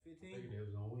15.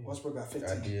 Westbrook got 15.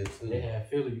 I did too. They had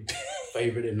Philly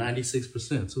favored at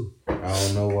 96% too. I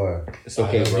don't know why. It's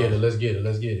okay, bro. Let's get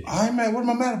it. All right, man. What am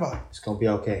I mad about? It's gonna be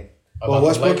okay. Well,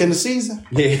 Westbrook in the season?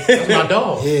 Yeah. That's my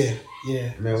dog. Yeah.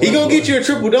 Man, He gonna get you a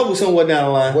triple-double somewhere down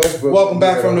the line. Westbrook Welcome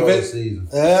back from the season.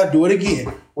 Do it again.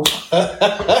 That's a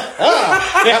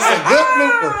good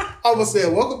blooper. I almost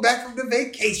said, welcome back from the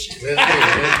vacation.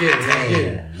 Let's get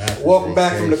it. Welcome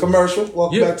back from the commercial.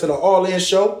 Welcome back to the All In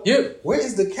Show. Yep. Where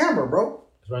is the camera, bro?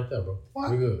 It's right there, bro.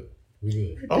 What? We good.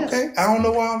 Okay. I don't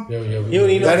know why I'm... Yeah, You don't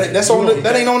need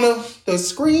That ain't on the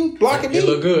screen blocking me? It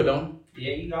look good, don't it?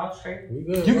 Yeah, you all straight. We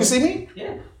good. You can see me?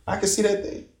 Yeah. I can see that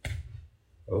thing.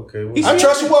 Okay. I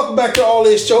trust you. Welcome back to All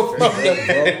This Show from the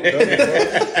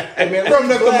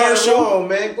commercial. On,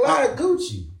 man. Glad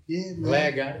Gucci. Yeah, man.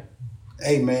 Glad got it.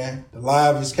 Hey, man. The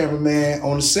live is cameraman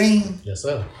on the scene. Yes,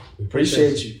 sir. We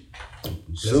Appreciate you.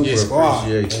 Super get it.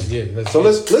 appreciate you.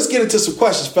 Let's get into some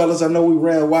questions, fellas. I know we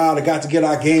ran wild. I got to get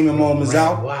our gaming moments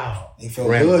out. Wow. They felt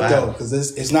good though, because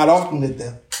it's not often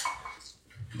that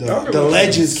the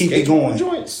legends keep it going.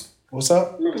 Joints. What's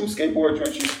up? Remember them skateboard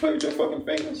joints you used to play with your fucking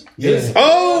fingers? Yeah.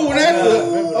 Oh, that's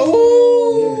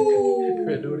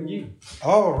Do it again.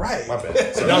 All right. My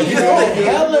bad. So now you know.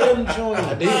 Hell of them joints.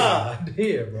 I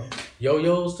did, bro.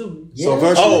 Yo-yos too. So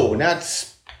virtually. Oh,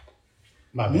 that's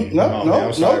My bad.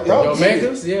 No. Yo,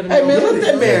 Megas? Yeah. Hey, man, let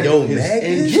that man Yo, do his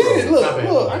Megas? intro. Yeah, look, My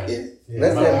bad. I get it.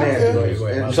 Let that man do Go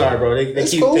it. ahead. I'm sorry, bro.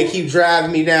 They keep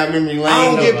driving me down memory lane. I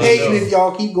don't get paid no. if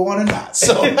y'all keep going or not.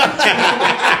 So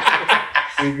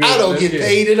I don't get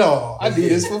paid at all. I do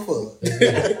this for fun.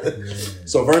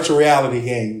 So virtual reality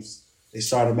games, they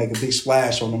started to make a big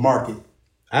splash on the market.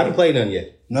 I haven't played none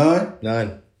yet.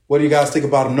 None? What do you guys think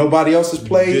about them? Nobody else has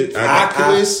played?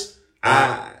 Oculus?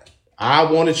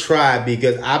 I want to try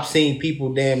because I've seen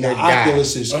people damn near die.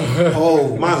 Oculus is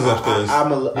cold. Mine's upstairs. I'm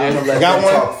gonna let Got them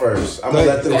one? talk first. I'm gonna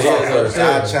let them talk first.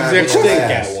 I'll chime in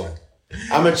last. Got one.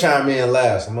 I'm gonna chime in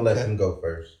last. I'm gonna let them go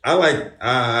first.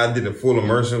 I did a full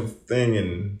immersion thing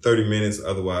in 30 minutes.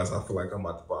 Otherwise, I feel like I'm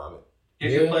about to vomit.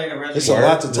 Did you play the Resident It's a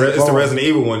lot to take It's the on. Resident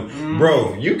Evil one.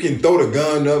 Bro, you can throw the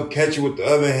gun up, catch it with the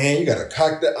other hand. You gotta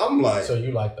cock that. I'm like, So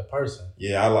you like the person?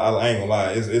 yeah, I ain't gonna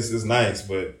lie. It's nice,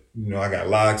 but you know, I got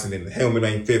locks and then the helmet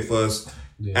ain't fit for us.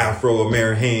 Yeah. Afro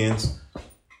Americans.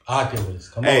 Oculus.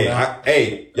 Come on now.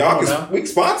 Y'all we can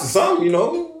sponsor some, you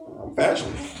know. I'm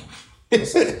fashion.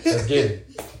 Let's get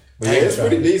it. But yeah, it's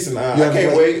pretty decent. I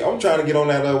can't wait. I'm trying to get on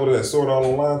that with that Sword Art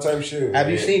Online type shit. Have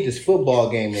you seen this football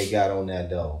game they got on that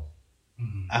though?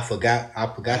 I forgot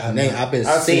the name. I've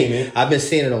been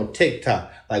seeing it on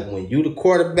TikTok. Like when you the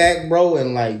quarterback, bro,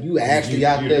 and like you actually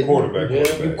out there.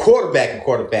 You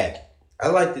quarterback. I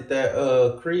liked it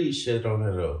that Creed shit on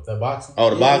there though. The boxing?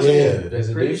 Oh, the boxing? Yeah, Is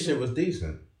that it Creed decent? shit was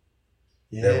decent.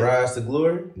 Yeah. That Rise to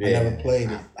Glory. I never played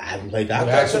it. I haven't played But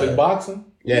that. actually boxing?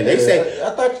 Yeah, they say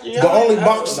I thought The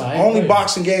only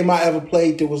boxing game I ever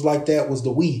played that was like that was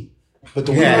the Wii. But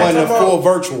the Wii wasn't full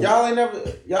virtual. Y'all ain't never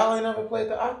played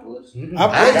the Oculus? I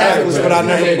played Oculus, but I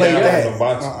never played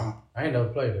that. I ain't never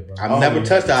played it, bro. I've never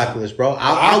touched the Oculus, bro.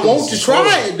 I want to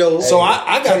try it though. So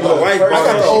I got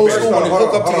the old school one to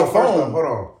hook up to your phone. Hold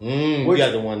on. We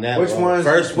got the one now. Which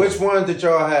ones did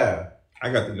y'all have?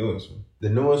 I got the newest one. The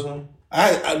newest one?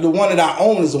 The one that I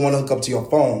own is the one to hook up to your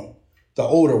phone. The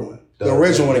older one. The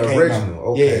original one that came out.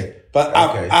 Okay. Yeah. But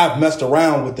I've messed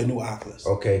around with the new Oculus.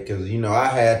 Okay, because I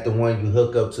had the one you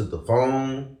hook up to the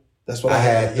phone. That's what I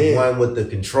had. The one with the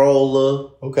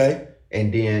controller. Okay.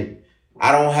 And then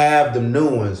I don't have the new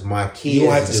ones. My kids You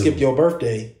don't have to skip your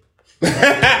birthday. No,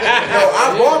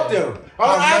 I bought them.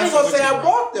 I ain't gonna say I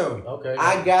bought them. Okay.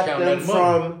 I got them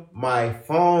from my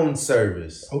phone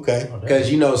service. Okay. Because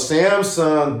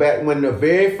Samsung, back when the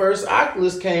very first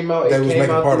Oculus came out, They it was came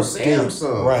making out part through of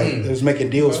Samsung. Right. They was making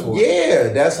deals for it.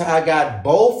 Yeah, that's how I got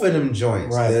both of them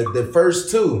joints. Right. The first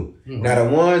two. Now the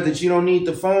ones that you don't need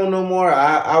the phone no more,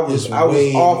 I was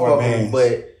way off more of them, advanced.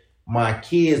 but my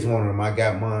kids wanted them. I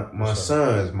got my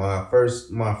sons, my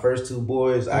first two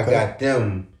boys, I got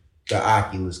them the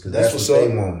Oculus because that's what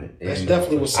they wanted. That's And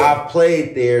definitely what's up. I've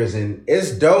played theirs and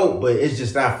it's dope, but it's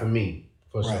just not for me.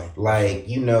 For sure. Like,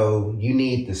 you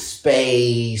need the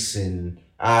space and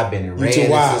I've been ran too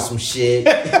into wild. some shit.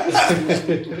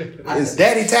 It's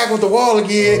daddy tackled the wall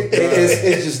again.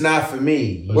 It's just not for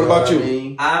me. What about you? I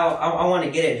mean? I want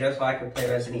to get it just so I can play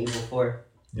Resident Evil 4.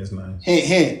 It's nice.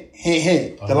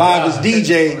 Hint. The live is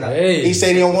DJ. Hey. He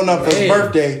said he don't want nothing for his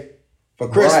birthday. For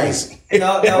Christmas.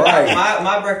 No, Right.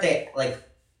 my birthday, like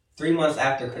 3 months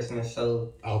after Christmas,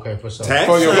 so. Okay, for sure. Tax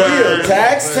For your time.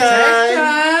 Tax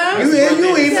time. You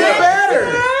even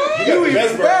better. You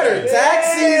even better.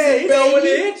 Tax season, You know when baby.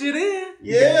 they hit you then.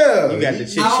 Yeah. You got the I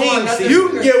don't want cha-ching nothing season. You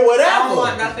can get I don't whatever.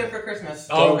 want nothing for Christmas.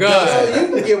 Oh God. You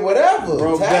can get whatever.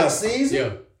 Bro, Tax season.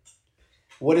 Yeah.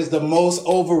 What is the most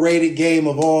overrated game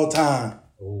of all time?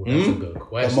 Oh, that's a good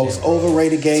question. The most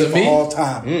overrated game To of me? all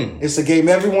time. It's a game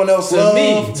everyone else To loves,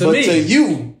 me, to but me.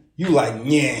 to you like,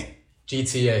 yeah.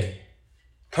 GTA.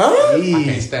 Huh? I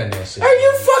can't stand that shit. Are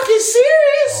you fucking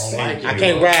serious? I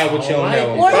can't ride with you on that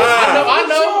one. What? I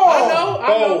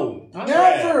know.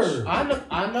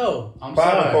 I'm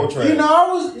sorry. You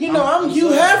know, I'm Hugh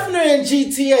Hefner in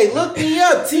GTA. Look me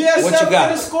up.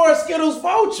 TSF_Skittles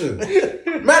Vulture.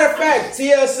 Matter of fact,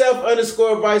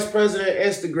 TSF_Vice President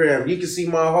Instagram. You can see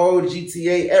my whole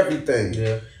GTA everything.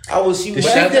 Yeah. I was Hugh The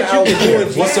shit that you can do in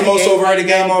What's the most overrated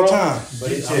game all time? But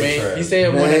he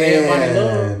said one that everybody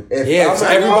love.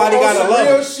 Everybody gotta love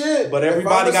real it. shit. But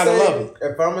everybody gotta love it.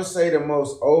 If I'm gonna say the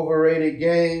most overrated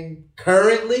game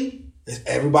currently,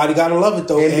 Everybody gotta love it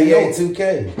though. NBA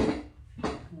 2K.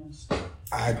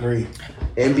 I agree.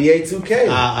 NBA 2K.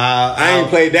 I ain't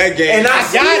played that game. And I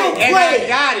still play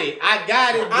it. I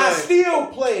got it. I still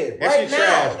play it That right shit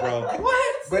now. trash, bro.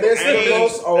 What? But it's the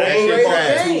most That shit overrated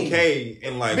trash. game. 2K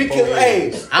in like Because, 4 hey,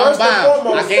 years. first I'm and bound.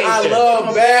 foremost, I game I shit. love I'm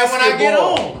gonna when I get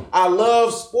basketball. on. I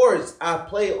love sports. I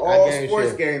play all game sports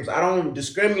shit. games. I don't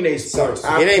discriminate sports.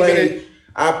 It ain't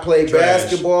I play Trash.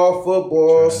 basketball,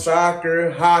 football,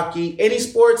 soccer, hockey, any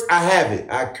sports. I have it.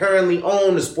 I currently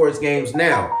own the sports games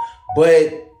now,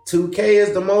 but 2K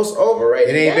is the most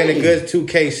overrated. It ain't been a game. good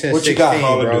 2K since What you 16, got?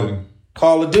 Call of bro. Duty.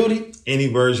 Call of Duty, Any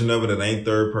version of it that ain't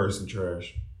third person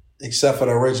trash. except for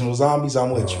the original zombies,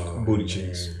 I'm with you. Booty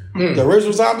cheeks. The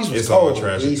original zombies was It's all cold.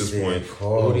 trash at this point.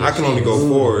 Booty I can only go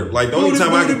forward. Like the only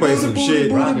time I can play some shit.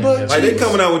 Booty, Like they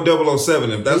coming out with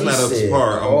 007. If that's not up to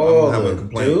par, I'm gonna have a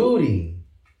complaint. Duty.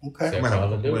 Okay. I'm gonna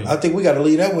have a complaint. I think we got to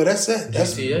leave that way. That's it.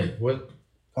 That's GTA. What?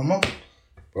 Come on.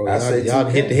 Bro, I say y'all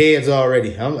 2K. hit the heads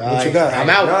already. What you got? I'm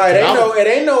out. No, it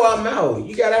ain't no I'm out.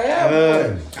 You gotta have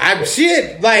one. I'm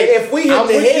shit. Like If we hit I'm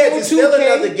the with you heads, on it's still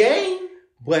 2K, another game.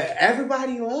 But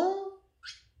everybody love.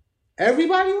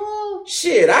 Everybody love.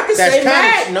 Shit, I can That's say kinda-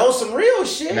 Madden. Know some real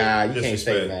shit. Nah, you can't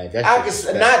say Disrespect. that. I can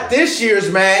say, not this year's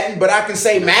Madden, but I can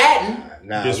say Madden.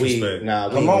 Nah, Disrespect. we Come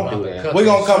ain't on. gonna do that. We're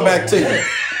going to come back to you.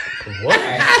 What?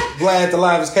 Glad to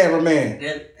live as cameraman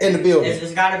in the building.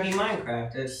 It's got to be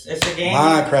Minecraft. It's a game.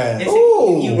 Minecraft. It's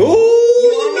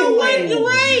Ooh.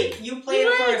 You play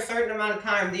it for a certain amount of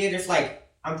time. Then you're just like,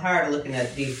 I'm tired of looking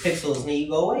at these pixels, and then you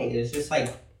go away. It's just like,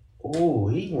 Ooh,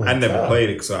 he went I never tough. played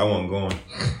it, so I wasn't going.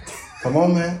 Come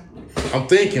on, man. I'm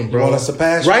thinking, You bro. want us to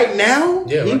pass you? Right now?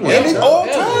 Yeah. And it's all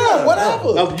time. Whatever.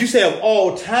 Oh, you say of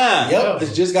all time. Yep.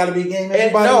 It's just got to be a game And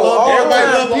everybody no, loves. all Everybody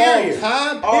time, love period. all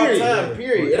time. All Period. time,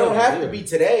 period. It don't have to be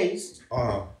today's.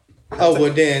 Oh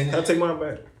well, then Can I take mine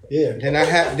back? Yeah.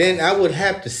 then I would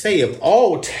have to say of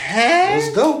all time.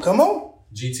 Let's go. Come on.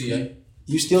 GTA.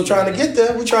 You still trying to get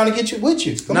there? We're trying to get you with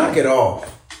you. Come Knock on. it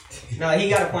off. no, he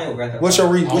got a point with Breath of What's your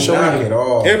read? What's your Knock read? it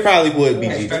off. It probably would be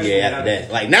GTA after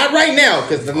that. Like not right now,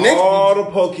 because the next. All the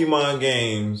Pokemon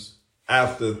games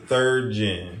after 3rd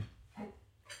gen.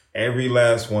 Every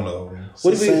last one of them.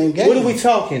 What It's the same game. are we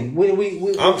talking?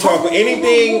 I'm talking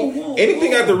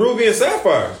anything after Ruby and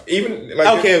Sapphire. Even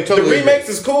like Okay, the totally remakes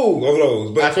is cool of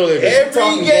those, but I totally agree. every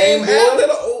Talking game Game Boy? after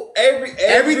the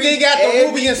Everything got the Ruby and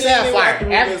everything Sapphire. after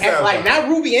Ruby and Sapphire. Like not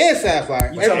Ruby and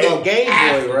Sapphire. You talking about Game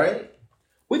Boy, right?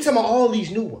 We talking about all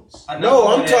these new ones. No,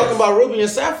 I'm talking about Ruby and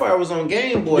Sapphire was on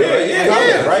Game Boy, right? Yeah, Color,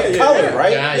 yeah, right? yeah, Color, yeah.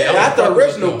 right? Yeah, Not the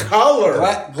original color.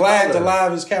 Glad to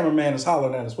live as cameraman is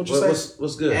hollering at us. What you say?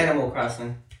 What's good? Animal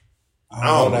Crossing. I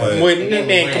don't play. Wait,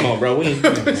 man, come on, bro. We ain't.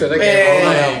 So they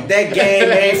Man, that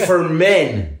game ain't for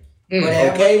men. But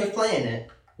everybody was playing it.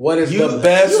 What is You the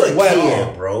best you a weapon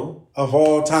kid, bro. of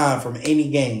all time from any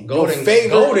game? Golden, Your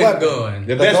favorite golden weapon. gun.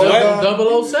 The best golden weapon?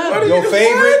 gun. 007. Your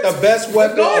favorite, the best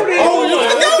weapon. golden Oh,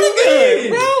 gun. the golden gun,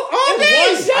 bro. All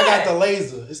day. I got the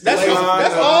laser. It's the That's laser.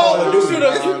 that's gun. all. Call of You Duty. should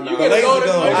have. The You laser gotta go to.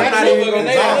 gun. I'm not even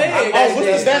gonna talk. Oh,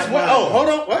 what's the best weapon? Oh, hold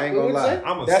on. What? I ain't gonna What'd you say?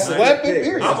 lie. I'm a That's the sniper. weapon.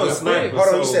 Period. I'm a sniper. Hold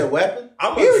on, you so said weapon?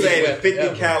 I'm gonna say the Period. 50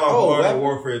 Yeah. cal Oh, on Modern weapon.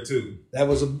 Warfare 2. That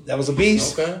was a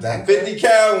beast. Okay. That 50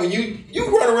 cal when you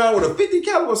run around with a 50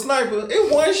 caliber sniper,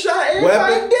 it one shot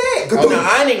everybody weapon? dead. Oh, no,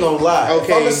 I ain't gonna lie. If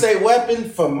Okay. I'm gonna say weapon,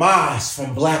 FAMAS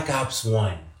from Black Ops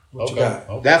 1. What you got?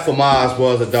 Okay. That for Maz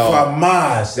was a dog.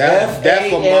 FAMAS. That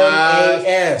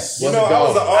FAMAS. You know, I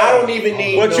was I don't even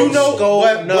need But no you know,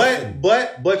 scope, nothing.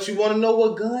 but you want to know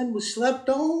what gun was slept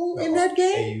on in that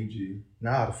game? AUG.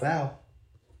 Nah, the foul.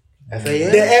 The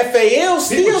FAL. FAL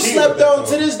still People cheat slept with that, on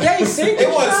though. to this day.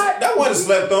 That wasn't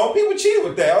slept on. People cheated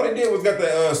with that. All they did was got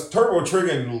the turbo trigger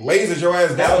and lasered your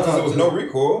ass down because there was no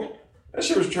recoil. That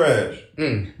shit was trash.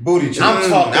 Booty cheek. I'm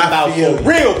talking about for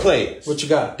real players. What you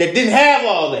got? That didn't have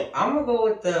all that. I'm gonna go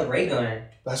with the ray gun.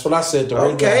 That's what I said. The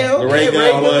ray gun. The ray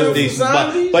gun was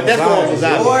decent, but that's going for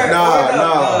zombies.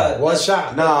 Nah. One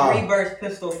shot. Nah. 3-burst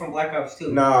pistol from Black Ops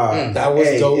 2. Nah. That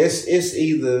was dope. It's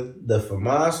either the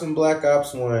FAMAS from Black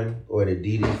Ops 1 or the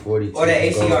DD-42. Or the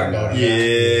ACR.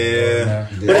 Yeah.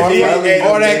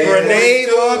 Or that grenade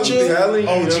launcher telling you,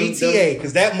 on them- GTA,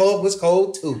 because that mug was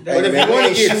cold too. But if you want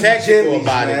to get technical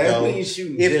about it, man. though, We ain't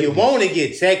shooting if you jimmies. want to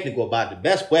get technical about the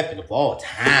best weapon of all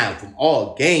time from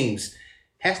all games,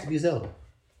 has to be Zelda.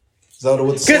 Zelda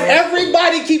with the Because sword.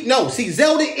 everybody see,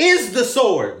 Zelda is the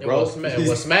sword, bro. Was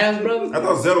Smash Brothers? I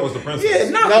thought Zelda was the princess. Yeah,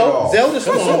 knock it No, off. Zelda's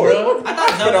the Come on, sword. bro. I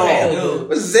thought Zelda had a dude.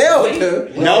 What's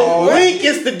Zelda? No, Link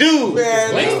is the dude.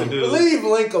 Man, Link? leave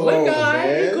Link alone, Link guy,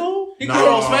 he man. cool. He Nah. cool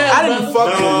on Smash I didn't Brothers.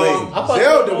 fuck No. with Link. I fuck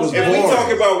Zelda with was If we boring.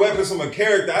 talk about weapons from a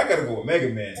character, I gotta go with Mega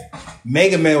Man.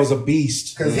 Mega Man was a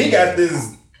beast. Cause he got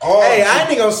this. Hey, I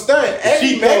ain't gonna stunt. Every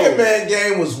cheat Mega code. Man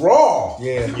game was raw.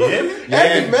 Yeah. Yeah.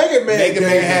 Every Mega Man Mega game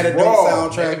Man had a was dope raw.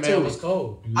 soundtrack Mega Man too. was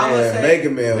cold. I'm gonna Man, say- Mega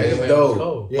Man Mega was Man was dope.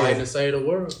 cold. Yeah. Fighting to save the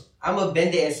world. I'm gonna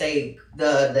bend it and say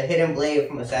the hidden blade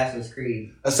from Assassin's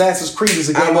Creed. Assassin's Creed is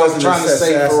a I game I was wasn't trying to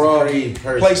say Assassin's for Creed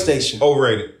person. PlayStation.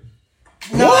 Overrated.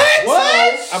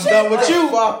 What? I'm done with you.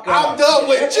 fuck I'm up. done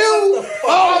with you.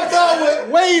 I'm done with.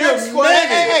 Wait a Next minute. question.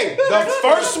 Hey, the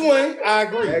first one, I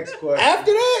agree. Next question.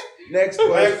 After that, Next Black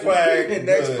question. Flag,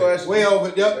 Next good. question. we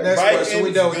over. Yep. Next question.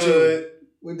 We done with you. good.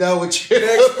 We done with you.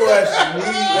 Next question.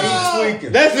 We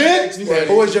tweaking. That's Next it? question.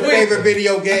 Who is your favorite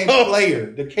video game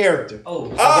player? The character.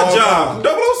 Oh, Odd Job.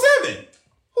 007.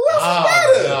 Who else Oh,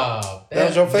 is better? God. That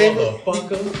was your favorite?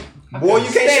 Motherfucker. Boy, you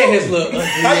can't Stand shoot. his little ugly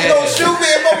How you gonna ass. shoot me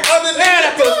if I'm underneath? Man,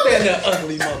 I couldn't stand that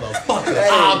ugly motherfucker. Hey,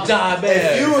 I'll die If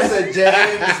bad. you was a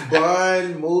James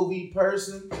Bond movie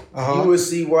person, you would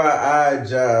see why Odd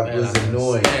Job Man, was I couldn't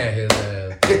annoying. stand his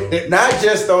ass, bro. Not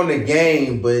just on the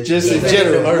game, but Just in even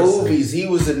general. the movies, he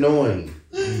was annoying.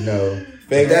 You know,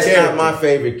 Favorite that's character. not my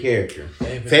favorite character.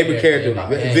 Favorite character,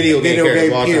 video game character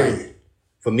of all time.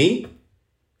 For me,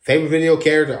 favorite video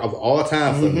character of all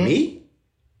time for me,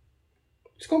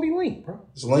 it's gonna be Link, bro.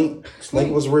 It's Link.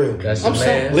 Link was real. That's I'm your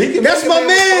sorry. man. Link and That's Mega my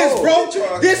Man was man's, cold.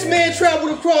 bro. This man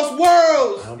traveled across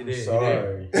worlds. I'm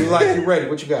sorry. We like you ready.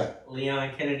 What you got?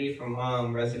 Leon Kennedy from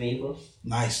Resident Evil.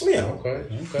 Nice. Okay.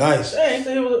 Okay. Nice. Hey,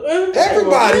 he was,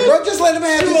 Everybody, bro. Just let him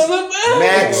have his.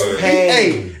 Max Boy. Payne.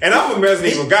 Hey, And I'm a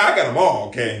Resident Evil guy. I got them all,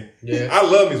 okay? Yeah. I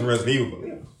love me some Resident Evil.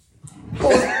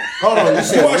 But Hold on, you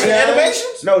said You watching Leon?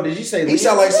 animations? No, did you say he Leon?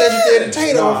 sound like Cedric the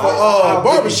Entertainer No, off I'll of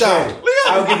give you Barbershop. credit.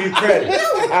 I'll give you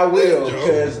credit. I will,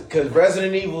 because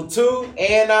Resident Evil 2,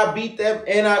 and I beat them,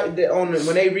 and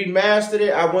when they remastered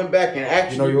it, I went back and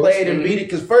actually played and beat it.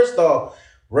 Because first off,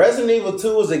 Resident Evil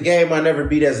 2 was a game I never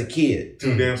beat as a kid.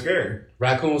 Too damn scary.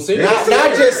 Raccoon City. Not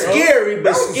just scary, but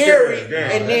That was a scary. scary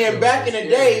game. And then back in the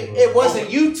day, it wasn't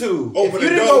YouTube. If you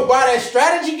didn't go buy that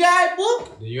strategy guide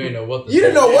book, You ain't know what the you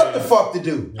didn't know what the fuck to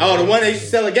do. Oh, the one they used to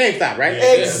sell at GameStop, right?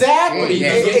 Exactly.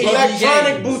 Yeah.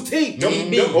 Electronic Games. boutique.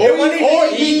 EB. It wasn't Or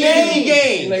even EB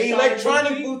games. games.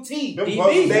 Electronic boutique. Them EB.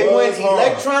 puzzles They was went hard.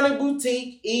 electronic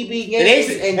boutique, EB And games,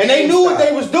 they knew what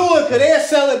they was doing because they'd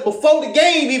sell it before the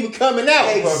game even coming out.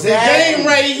 Exactly. The game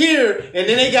right here, and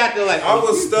then they got the like. I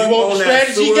was stuck you want on the that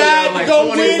strategy sewer guide for to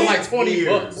go for win? like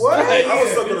 $20. What? I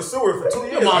was stuck in the sewer for 2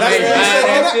 years. Come on, That's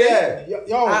man. what he said.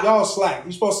 Yeah. Y'all slack.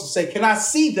 You're supposed to say, "Can I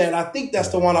see that? I think that's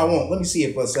the one I want." Let me see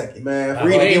it for a second. Man,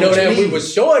 We didn't know that we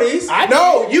was shorties. I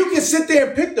know you can sit there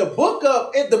and pick the book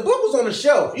up. If the book was on the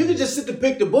shelf, you can just sit to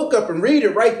pick the book up and read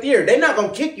it right there. They're not gonna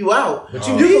kick you out. But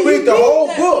you can read the whole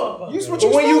book.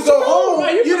 But when you go home,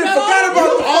 you done forgot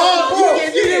about the whole book.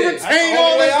 You didn't retain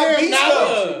all that damn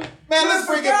knowledge. Man, let's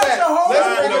bring it forgot back. the whole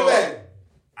Let's bring book. it back.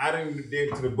 I didn't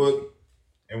dig to the book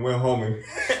and went home and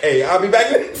hey, I'll be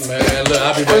back. Man, look,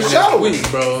 I'll be back next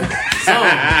week, bro.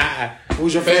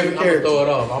 Who's your favorite I'm gonna character? throw it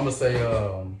off. I'm gonna say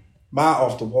Mine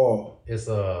off the wall. it's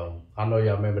I know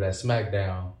y'all remember that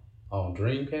SmackDown on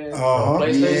Dreamcast, Uh-huh. on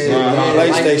PlayStation, Yeah,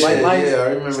 PlayStation. Yeah, I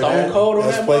remember Stone that. Cold on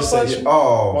That's that PlayStation. motherfucker.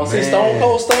 Oh, Want to man. see Stone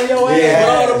Cold stun your ass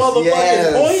with all the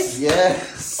motherfucking points?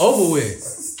 Yes. Over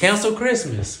with. Cancel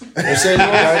Christmas. You said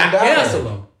yours? Cancel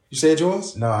them. You said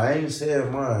yours? No, I ain't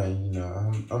said mine. You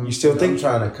know, I'm You still think- I'm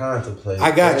trying to contemplate.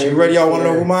 I got you. You ready? Y'all want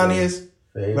to know who mine is?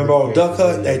 Favorite Remember on Duck character.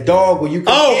 Hunt, that dog when you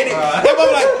come get it? I'm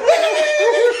like,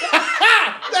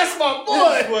 that's my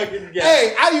boy.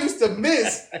 Hey, I used to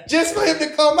miss just for him to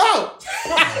come out.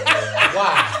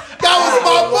 Why? That was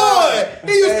my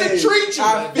boy. He used to treat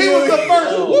you. He was the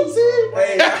first. Whoopsie.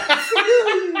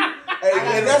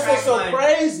 Hey, and that's what's so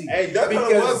crazy. Hey, Duck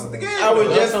Hunt was the game. I was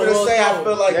just Duck gonna Hunt say, was I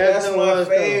feel like dope. that's Duck my Hunt was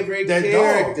favorite dope. That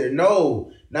character.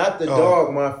 No, Not the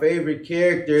dog. My favorite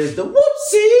character is the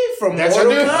Whoopsie from Mortal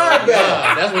Kombat.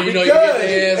 That's when you know you get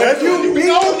the ass. If you beat the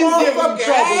motherfucking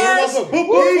ass, he's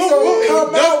gonna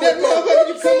come out with that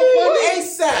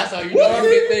ASAP. That's how you know you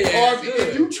get the ass.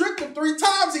 If you tricked him 3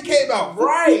 times, he came out.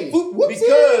 Right.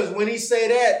 Because when he say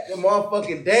that, the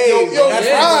motherfucking Dave, that's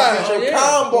pride. your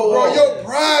combo. Bro, your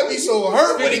pride be so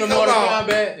hurt when he Speaking come of Mortal out.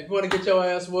 Kombat, if you want to get your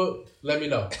ass whooped, let me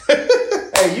know.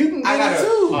 Hey, you can get it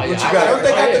too. What you got? Don't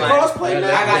they got the crossplay now?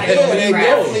 I got Yeah, it. they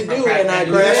definitely do. And I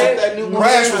Crash that new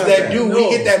Crash was that dude. When you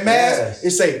get that mask,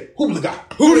 it say hooligan.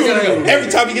 Hooligan.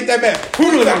 Every time you get that mask,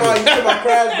 hooligan. You talking about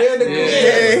Crash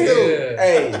Bandicoot?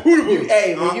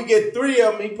 Hey, when you get 3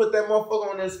 of them, he put that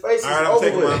motherfucker on his face. All right, I'm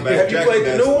taking mine back. Have you played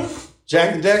the new one?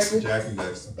 Jack and Dexter? Jack and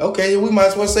Dexter. Okay, we might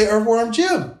as well say Earthworm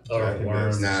Jim.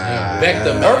 Earthworm. Nah. Vector.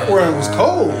 Earthworm was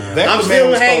cold. I'm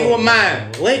still hanging with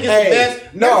mine. Link is the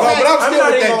best. No, but I'm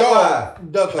still with that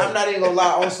dog. I'm not even gonna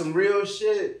lie. On some real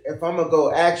shit, if I'm gonna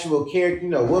go actual character,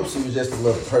 Whoopsie was just a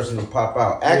little person to pop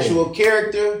out. Actual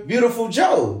character, Beautiful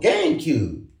Joe,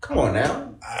 GameCube. Come on now.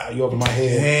 You over my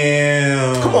head.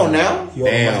 Damn. Come on now. You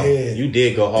over my head. You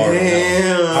did go hard.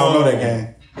 Damn. I don't know that game.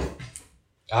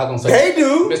 I was gonna say They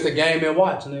do. Mr. Game and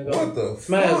Watch, nigga. What the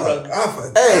Smash, fuck? brother. I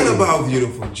forgot about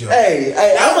Beautiful Joe. Hey,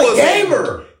 I'm a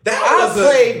gamer. I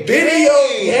play video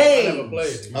I never games.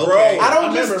 played it. Bro, I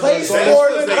don't just play sports.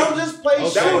 I don't just play that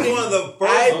was shooting. one of the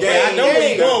first games. I know where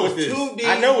you're going with this. 2D,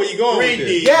 I know where you're going with 3D,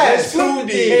 this. Yes,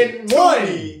 2D, and 1D.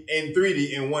 2D, and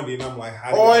 3D, and 1D. And I'm like,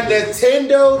 how On did I do this?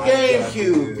 Nintendo How did I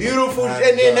do GameCube. this? Beautiful. How And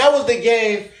did then I- that was the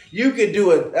game. You could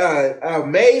do an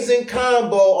amazing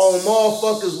combo on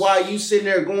motherfuckers while you sitting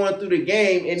there going through the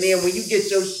game. And then when you get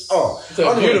your... It's I don't a know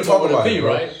what beautiful to with a talk V, about,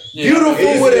 right? Beautiful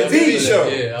with a V. show.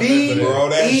 Yeah, I remember Bro,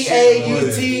 that. that shit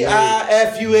was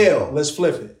BAUTIFUL. Let's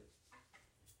flip it.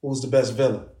 Who's the best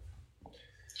villain?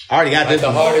 I already got Like this the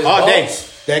one. hardest All day. boss?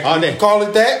 All day. Call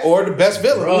it that or the best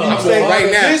villain. Bro, What do you I'm say the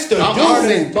right now? hardest- This the I'm dude.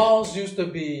 hardest boss used to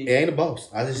be. It ain't a boss.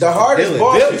 The hardest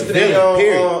boss used to be villain,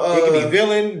 period. on, It could be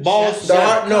villain, boss.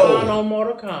 no. on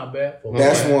Mortal Kombat. For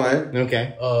That's one. one.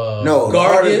 Okay. No, the Gargus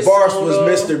hardest boss on, was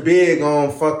Mr. Big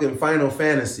on fucking Final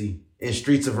Fantasy and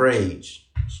Streets of Rage.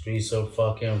 Streets of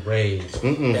fucking Rage.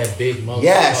 That big motherfucker.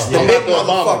 Yes, the I'm big about to bomb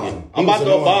on motherfucker. you. I'm about to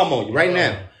go bomb on you right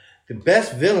now. The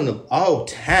best villain of all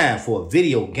time for a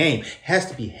video game has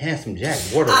to be Handsome Jack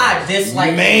Borderlands. I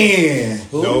dislike Man.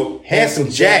 Nope. Handsome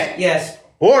Jack Yes.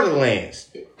 Borderlands.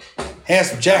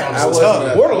 Handsome Jack I was wasn't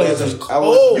tough. a- Borderlands I was wasn't-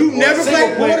 cold. You never Single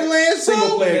played player- Borderlands? Single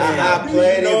player game. I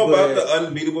played You know it, about but the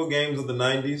unbeatable games of the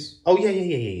 90s? Oh,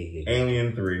 yeah.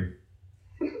 Alien 3.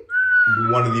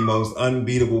 One of the most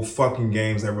unbeatable fucking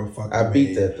games ever fucking I beat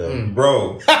made. that though.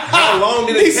 Bro, how long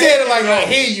did it He take said it like you? I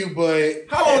hear you, but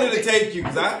How long did it take you?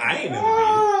 Because I ain't never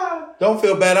beat don't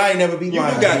feel bad. I ain't never beat it. You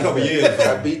Lion got a King. couple years.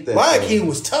 I bro. beat that. Lion though. King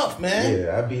was tough, man.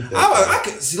 Yeah, I beat that. I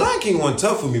could see Lion King wasn't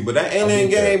tough for me, but that Alien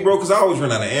beat that. game, bro, because I always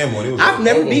run out of ammo. And it was I've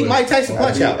never over beat with. Mike Tyson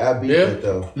Punch Out. I beat Yeah. that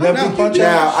though. Never beat Punch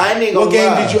Now Out. I ain't gonna What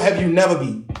game lie. have you never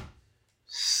beat?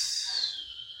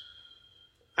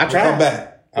 I tried. Come back.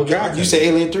 I tried. You say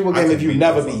Alien 3. What I game could have you beat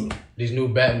never those. beat? These new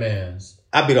Batmans.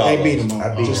 I beat all Ain't of beat them. them all.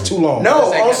 I beat Just them. too long. No,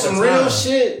 That's on at some the real time.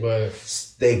 shit. But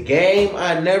The game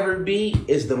I never beat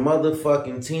is the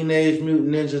motherfucking Teenage Mutant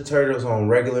Ninja Turtles on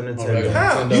regular Nintendo.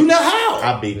 How? You know how?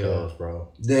 I beat those, bro.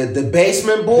 The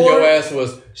basement your board. ass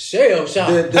was shell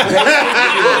shocked. The basement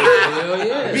Hell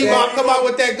yeah. B-Bop come out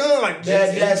with that gun like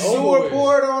that over sewer with.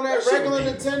 board on that regular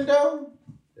Nintendo.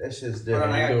 That shit's Hold on,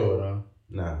 I different. gotta Do it, huh?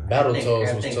 Nah. Battletoads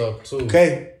I was think- tough too.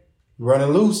 Okay, running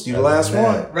loose. You the last Other than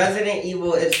one. that, Resident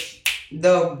Evil is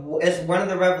it's one of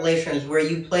the revelations where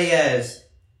you play as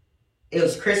it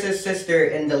was Chris's sister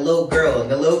and the little girl, and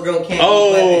the little girl can't. Oh,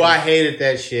 use weapons. I hated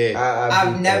that shit.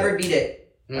 I've beat never that. beat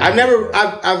it. I've never.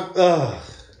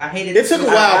 I hated It took a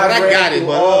while, but I ran got it.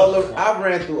 through I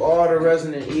ran through all the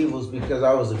Resident Evils because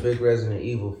I was a big Resident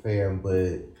Evil fan,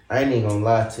 but I ain't even gonna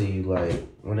lie to you. Like,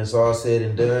 when it's all said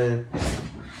and done,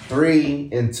 3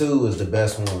 and 2 is the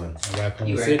best one. Raccoon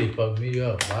You right. City fucked me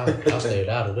up. I stayed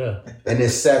out of there. And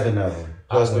there's 7 of them.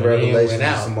 Plus I the went in, Revelations went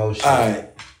and out. some more shit. All right.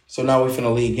 So now we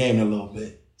finna lead game a little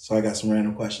bit. So I got some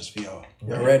random questions for y'all.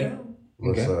 Y'all ready?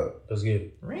 What's Okay. up? Let's get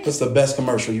it. What's the best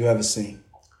commercial you ever seen?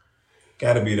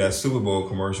 Gotta be that Super Bowl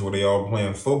commercial where they all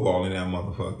playing football in that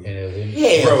motherfucker.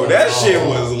 Yeah. Bro, that shit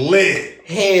was lit.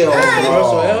 Hell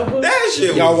no. That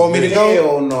shit Y'all was want me to lit. go?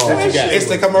 Hell no. It's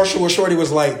the commercial where Shorty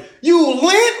was like, "You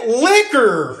lit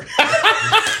liquor."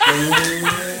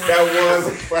 That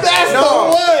was That's no, the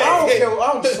one. I don't care.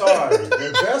 I'm sorry.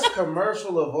 The best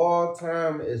commercial of all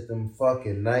time is them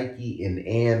fucking Nike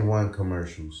and 1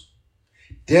 commercials.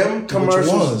 Them commercials.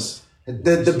 Which ones?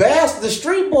 The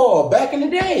street ball back in the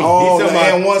day. Oh, He's the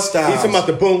talking and one style. He's talking about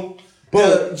the boom.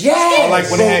 Boom. Yeah. Like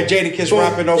when they had Jadakiss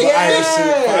rapping over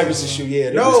Iverson shoe.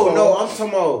 Yeah. No, I'm talking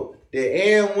about the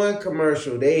N1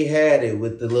 commercial. They had it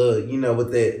with the little,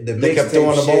 with the They kept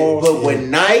throwing the shit. balls. But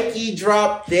when Nike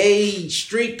dropped they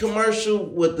street commercial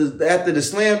with after the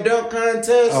slam dunk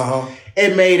contest,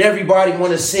 it made everybody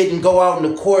want to sit and go out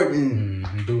in the court and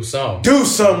do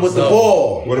something with the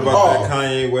ball. What about that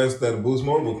Kanye West, that Boost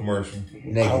Mobile commercial?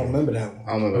 I don't remember that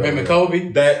one. Remember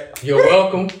Kobe? That You're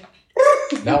welcome.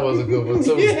 That was a good one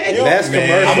too. Best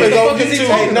commercial. I'm gonna go get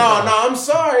Hey, no, I'm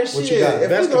sorry. What Shit. you got? If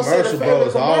Best we gonna say the commercial, bro, favorite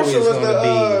is always commercial was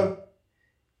gonna be.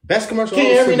 Best commercial. Can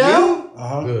you hear me for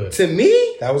now? Good. To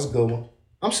me, That was a good one.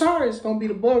 I'm sorry, it's gonna be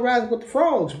the Blood Rising with the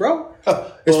Frogs, bro.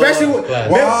 Especially when,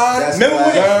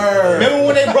 remember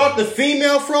when they brought the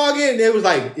female frog in? It was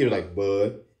like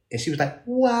Bud, and she was like,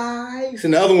 "Why?"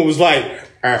 And the other one was like, Look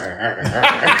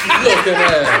at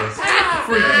ass.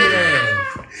 Freaking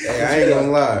ass. Hey, I ain't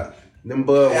gonna lie. Them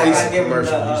Bud Weiss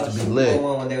commercials used to be lit.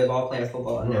 When they was all playing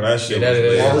football. that shit.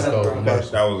 That was That cold.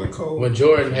 was a cold. When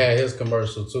Jordan had his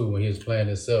commercial too, when he was playing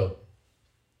himself.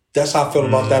 That's how I feel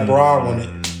about that broad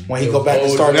when he go back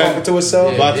and start talking to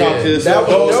himself. Yeah. That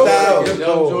was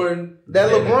dope. Jordan. That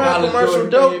LeBron commercial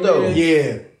dope though.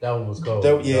 Yeah. That one was cold.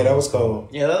 That was cold.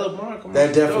 Yeah, that LeBron commercial.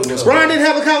 That definitely was. Brian didn't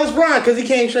have a college Brian because he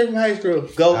came straight from high school.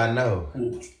 Go. I know.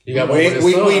 You got one with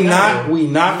his son. We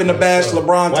not finna bash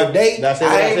LeBron today. That's it.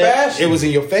 I ain't bashing. It was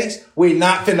in your face. We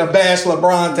not finna bash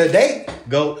LeBron today.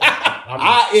 Go.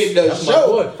 I in the That's my show.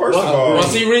 boy. First of all,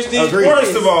 Once he reached these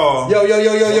first of all, Yo.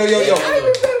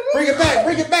 Bring it back.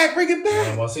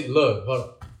 Once he look, hold on.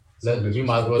 You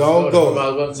might as well Go. You might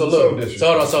as well. So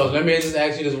look, so let me just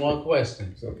ask you this one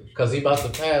question, because he about to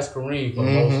pass Kareem for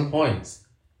most points.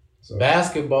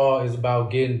 Basketball is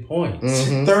about getting points.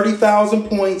 30,000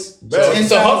 points.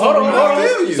 So hold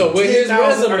on. So with his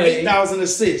 10,000 or resume, 8,000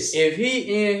 assists. if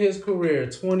he in his career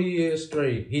 20 years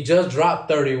straight, he just dropped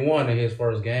 31 in his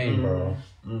first game, bro,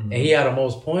 and he had the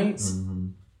most points.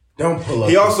 Don't pull up.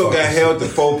 he also got held to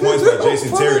 4 points by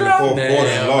Jason Terry in the fourth quarter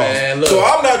and man, lost. look. So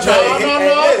I'm not trying to.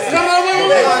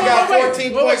 LeBron got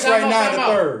 14 points right now in the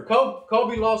third.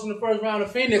 Kobe lost in the first round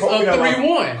of Phoenix Kobe up not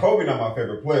 3-1. Kobe not my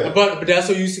favorite player. But that's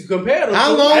who you see compare them.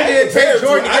 How to. long did it take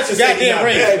Jordan to I get the just said he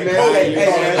goddamn not ring?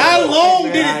 bad. How long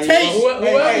did it take?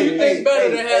 Whoever you think's better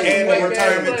than has and some the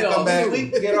retirement to come back. We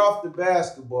can get off the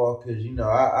basketball because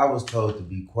I was told to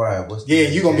be quiet. Yeah,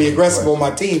 you gonna be aggressive on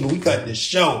my team, but we cutting the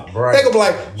show. Right. They gonna be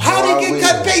like, how did he get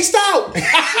cut paced out? I'm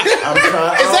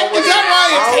trying. Is that why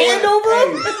his hand over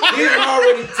him? He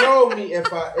already told me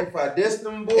if I diss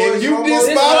them boys, If you no diss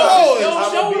more my times, boys,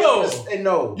 I'ma show be though. honest.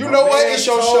 No, You my know what? man It's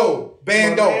your told- show.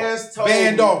 Band my off. man's told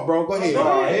Band me- off, bro. Go ahead.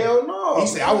 No, hell no. He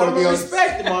said, I wanna be on-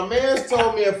 respected. My man's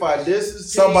told me if I diss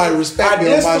his team, Somebody respect I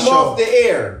me on dissed my him show. off the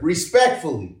air,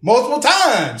 respectfully. Multiple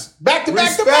times. Back to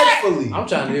back to back. Respectfully. I'm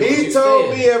trying to hear what He you told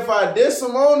said. me if I diss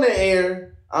him on the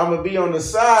air, I'm gonna be on the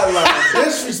sideline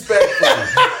disrespectfully.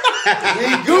 We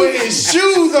With his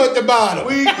shoes at the bottom.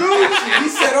 We Gucci. He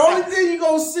said, only thing you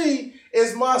gonna see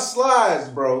is my slides,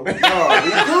 bro. No, we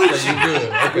Gucci. Good.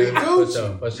 Okay. We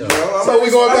Gucci. For sure. So we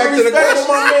going back to the question?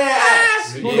 My man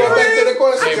asked. We go back to the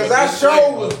question. Hey, Because I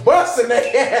sure was busting their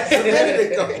ass a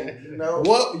minute ago. You know?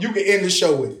 What you can end the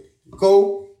show with?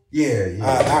 Cool? Yeah.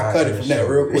 I cut it from that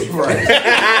real quick. Right.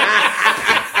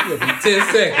 10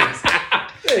 seconds.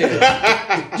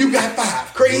 Yeah. You got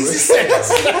 5 crazy seconds.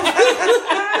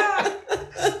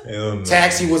 Hell no.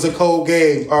 Taxi was a cold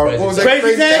game. Or what was that?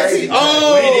 Crazy Taxi?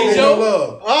 Oh, When it Joe.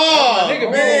 love. Oh,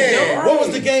 nigga, man. What was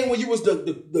the game when you was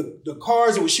the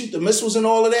cars that would shoot the missiles and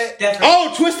all of that?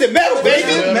 Oh, Twisted Metal, baby.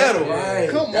 Twisted Metal. Right.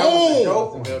 Come That was a on.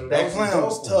 dope one. That clown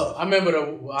was tough. I remember I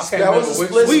can't That remember was a which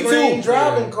split Sweet screen too.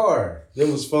 driving car. It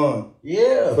was fun.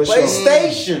 Yeah. For sure.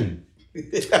 PlayStation.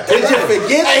 Did you forget Hey, he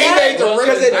that? made the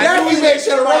Because it definitely makes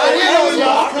you I didn't know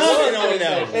y'all commenting on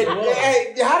that.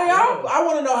 Hey, how do y'all? I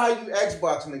want to know how you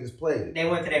Xbox niggas played it. They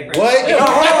went to their first. What? No, hold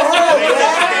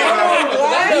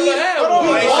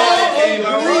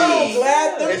on,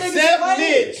 glad them niggas Except played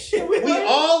Mitch. We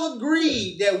all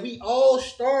agreed that we all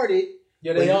started.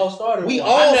 Yeah, they all started. We I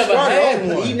all never started. had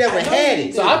But one. he never had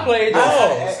it. So I played those.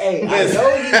 Hey, I know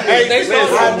you Hey, did.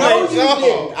 listen, I know you listen.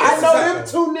 did. I know them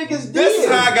two niggas did. This is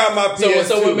how I got my PS2.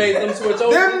 So what made them switch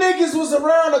over? Them niggas was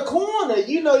around the corner.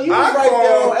 You know, you was I right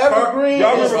there on called Evergreen.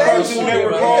 Y'all and remember Cartoon Station.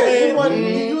 Network Yeah, call you in? wasn't-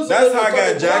 you was That's living how I a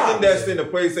couple got Jack and blocks. Destiny the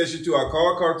PlayStation 2. I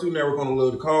called Cartoon Network on a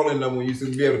little call-in number when you used to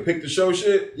be able to pick the show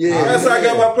shit. Yeah. That's how I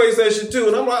got my PlayStation 2.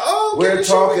 And I'm like, oh, okay, We're the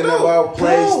show talking was dope. about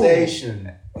PlayStation.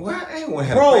 Well, I ain't want to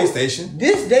have Bro, a PlayStation.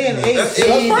 This day and age, That's is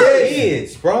it. for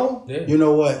kids, bro. Yeah. You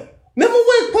know what? Remember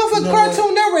when Puffin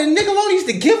Cartoon Network and Nickelodeon used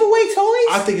to give away toys?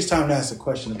 I think it's time to ask a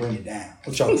question to bring it down.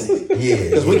 What y'all think?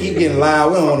 Because we keep getting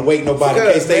loud. We don't want to wake nobody in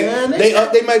case they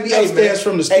might be upstairs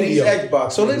from the studio.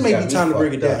 So it may be time to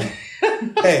bring it down.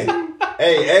 Hey,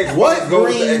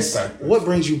 what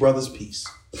brings you brothers peace?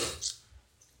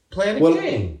 Playing the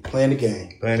game. Playing the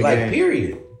game.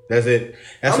 Period. That's it.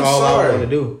 That's all I want to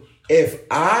do. If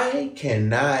I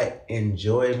cannot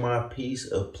enjoy my peace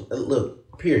of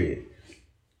period.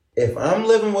 If I'm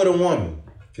living with a woman,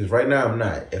 because right now I'm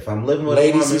not. If I'm living with a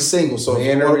woman, ladies is single, so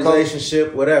in a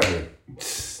relationship, whatever.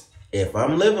 If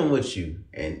I'm living with you,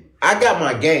 and I got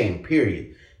my game,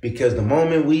 period. Because the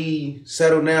moment we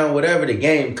settle down, whatever, the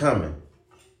game coming.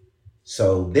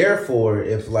 So therefore,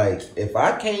 if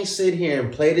I can't sit here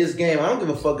and play this game, I don't give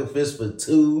a fuck if it's for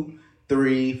 2,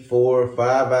 3, 4,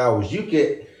 5 hours. You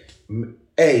get,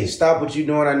 hey, stop what you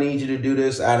doing. I need you to do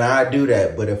this, and I do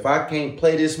that. But if I can't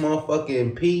play this motherfucker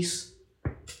in peace,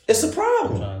 it's a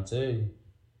problem. I'm trying to tell you.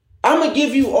 I'm gonna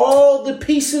give you all the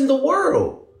peace in the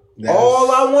world. All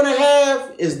I want to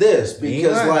have is this,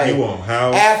 because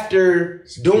after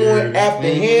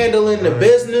handling the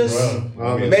business,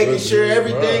 making sure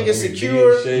everything is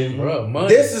secure,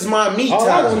 this is my me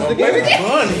time. This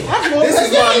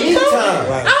is my me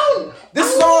time.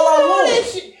 This is all I want.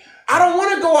 I don't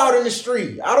want to go out in the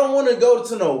street. I don't want to go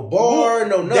to no bar,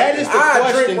 no nothing. That is the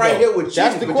question, drink right here with you.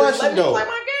 That's the question, though. Play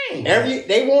my game.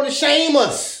 They want to shame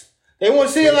us. They want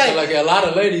to see it like a lot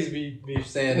of ladies be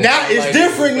saying that. Now it's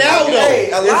different now though.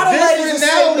 Hey, a lot of ladies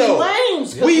now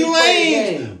though. We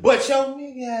lame, but your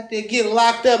nigga out there getting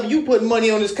locked up, and you putting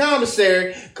money on his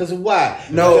commissary because of why?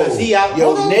 No, because he out.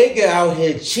 Nigga out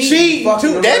here cheating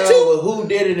too. That too. With who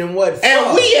did it and what?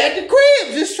 And we at the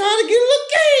crib just trying to get a little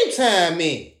game time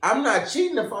in. I'm not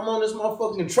cheating if I'm on this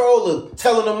motherfucking controller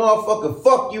telling the motherfucker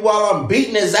fuck you while I'm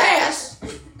beating his ass.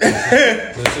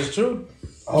 This is true.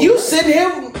 You sitting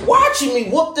here watching me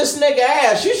whoop this nigga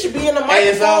ass. You should be in the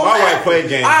microphone. My wife play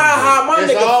games. My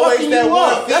it's nigga always fucking that you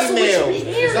one up. That's what we should be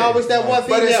female. hearing. It's always that one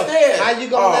female. But instead, how you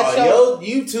gonna let your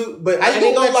YouTube? But I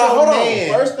ain't gonna lie. Hold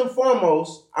on. First and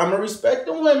foremost, I'm gonna respect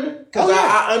the women because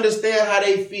I understand how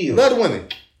they feel. Love the women.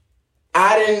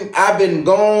 I've been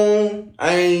gone.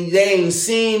 They ain't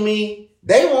seen me.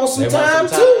 They want some time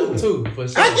too. For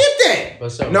sure. I get that. For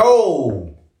sure.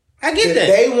 No. I get that.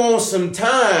 They want some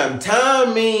time.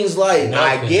 Time means nothing.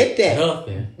 I get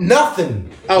that.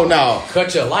 Nothing. Oh no.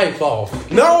 Cut your life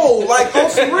off. No, like on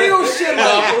some real shit.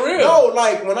 Like, for real. No,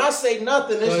 like when I say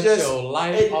nothing, it's Cut just your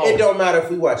life off. It don't matter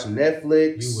if we watching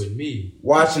Netflix. You with me.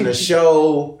 Watching a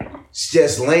show. It's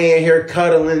just laying here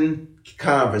cuddling,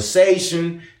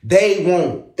 conversation. They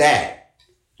want that.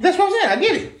 That's what I'm saying. I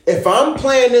get it. If I'm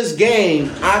playing this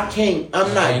game,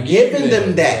 I'm not giving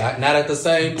them that. Not at the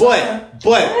same time.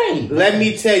 But let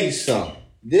me tell you something.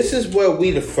 This is where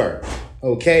we differ.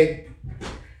 Okay?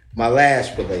 My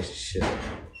last relationship.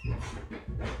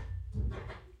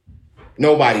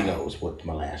 Nobody knows what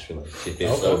my last relationship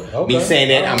is. So me saying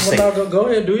that, I'm saying. Go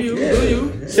ahead, do you?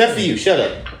 Except for you, shut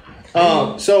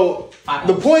up. So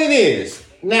the point is,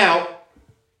 now,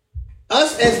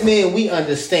 us as men, we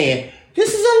understand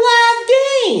this is a live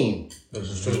game. This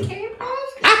is true.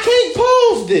 I can't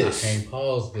pause this. I can't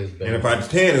pause this, baby. And if I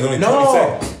 10, it's only 20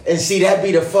 seconds. And see, that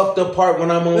be the fucked up part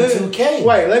when I'm on 2K.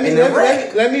 Wait, let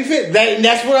me fit.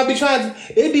 That's what I be trying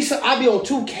to. It'd be I be on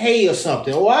 2K or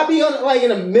something, or I be on in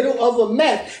the middle of a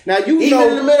match. Now you know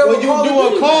in the middle when of you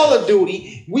do a Call of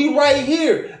Duty, we right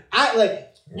here.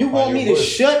 You want me to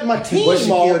shut my team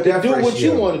off to do what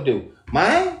you want to do?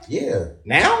 Mine? Yeah.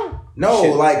 Now? No,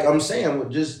 shit. Like I'm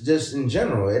saying, just in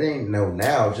general, it ain't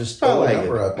now. Just throw a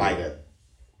number up.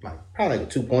 Probably like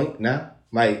a 2 point now.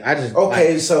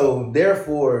 So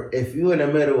therefore, if you in the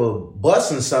middle of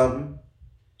busting something,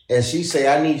 and she say,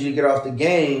 "I need you to get off the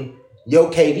game," your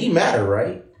KD matter,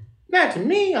 right? Not to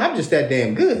me. I'm just that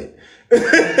damn good.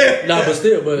 But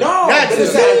still, but not to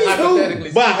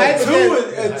me.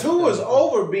 But two is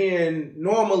over being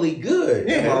normally good.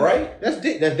 Yeah, am I right? That's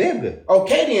damn good.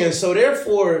 Okay, then. So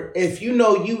therefore, if you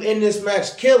know you in this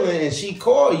match killing, and she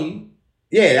call you,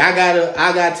 I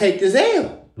gotta take this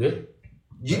L. Yeah.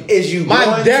 Is you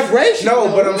my death ratio?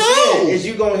 No, but I'm saying, is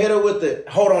you gonna hit her with the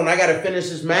hold on? I gotta finish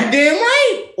this match. You damn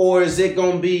right. Or is it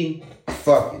gonna be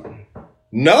fuck it?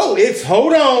 No, it's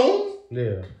hold on.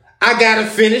 Yeah. I gotta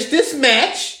finish this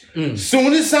match.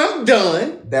 Soon as I'm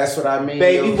done. That's what I mean.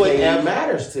 Baby, whatever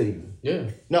matters to you.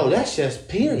 Yeah. No, that's just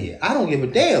period. I don't give a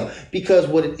damn. Because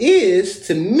what it is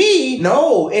to me.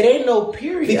 No, it ain't no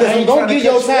period. Because I'm gonna give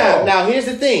your time. Now here's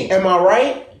the thing. Am I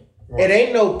right? It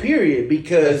ain't no period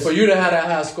because for you to have that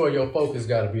high score, your focus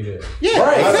got to be there. Yeah,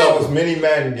 right. I saw as many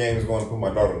Madden games going to put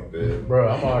my daughter to bed. Bro,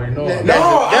 I'm already knowing.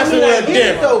 That's a little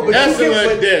different. That's a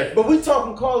little different. But we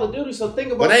talking Call of Duty, so think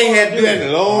about. But they ain't had to do that in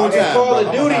a long time. In Call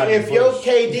of Duty, if your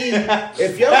KD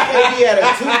had a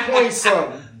 2-point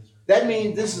something, that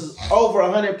means this is over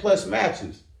 100 plus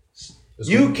matches.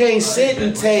 You can't sit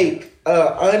and take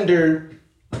under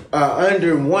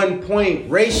 1 point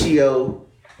ratio.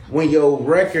 When your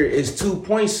record is 2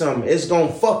 points something, it's gonna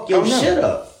fuck your shit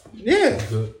up. Yeah.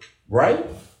 Right?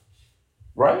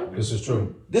 This is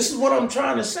true. This is what I'm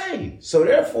trying to say. So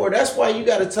therefore, that's why you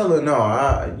gotta tell her,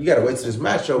 no, you gotta wait till this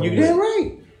match over. You damn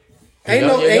right. Ain't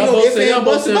no ifs and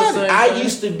buts about it. I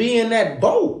used to be in that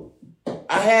boat.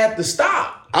 I had to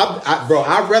stop. I'd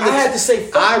rather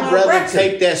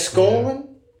take that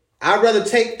scoring. I'd rather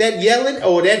take that yelling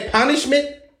or that punishment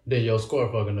than your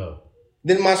score fucking up.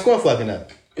 Than my score fucking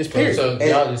up. It's period. So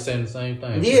y'all just saying the same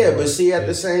thing. Yeah, but see, at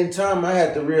the same time, I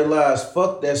had to realize,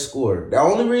 fuck that score. The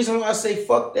only reason why I say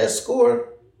fuck that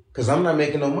score, because I'm not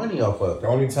making no money off of it. The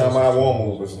only time I won't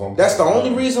move is when that's the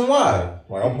only reason why.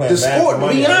 Like I'm playing the score, to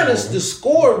be honest, the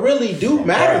score really do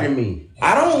matter to me.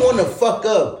 I don't want to fuck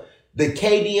up the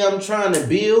KD I'm trying to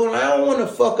build. I don't want to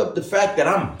fuck up the fact that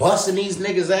I'm busting these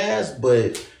niggas' ass,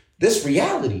 but this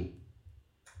reality.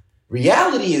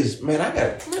 Reality is, man,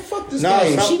 fuck this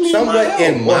game. Somewhat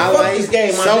in my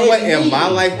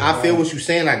life, I feel what you're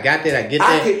saying. I got that. I get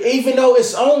that. Even though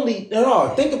it's only,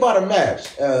 think about a match.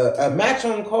 A match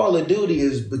on Call of Duty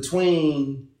is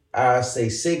between, I say,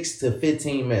 6 to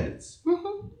 15 minutes.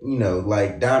 Mm-hmm.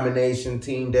 Like domination,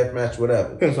 team deathmatch,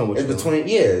 whatever. Depends on what it's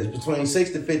between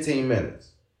 6 to 15 minutes.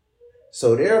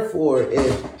 So therefore,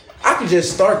 if I could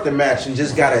just start the match and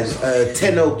just got a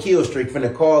 10-0 kill streak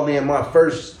finna call in my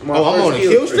first I'm on a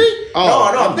kill streak?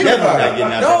 No, think about it.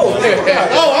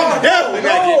 I'm definitely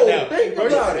not getting out. Think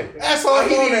about it. That's all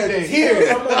he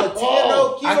needs. I'm on a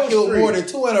 10-0 kill streak. I killed more than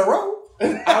 2 in a row.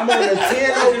 I'm on a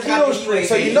 10-0 kill streak,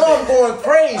 so you know I'm going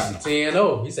crazy.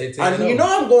 10-0. He say 10-0. You know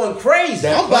I'm going crazy.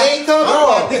 I'm playing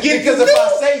because if I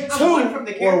say 2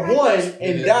 or 1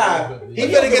 and die, he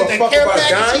better get the care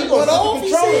package. He gonna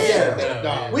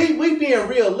control it. We being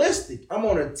realistic. I'm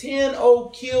on a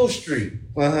 10-0 kill streak.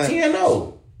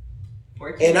 10-0.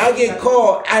 And I get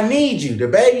called, I need you, the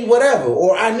baby, whatever,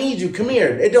 or I need you, come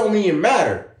here. It don't even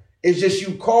matter. It's just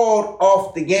you called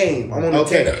off the game. I'm on a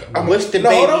 10. What's the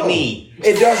baby need?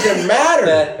 It doesn't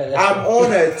matter. I'm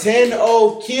on a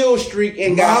 10-0 kill streak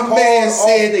and got called off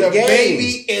the game.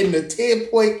 Baby and the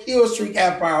 10-point kill streak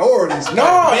have priorities.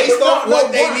 Based on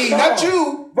what they need, not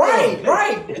you. Right.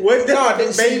 What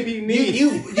the baby need?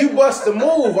 You bust the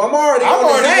move.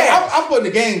 I'm putting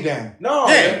the game down.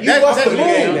 You bust the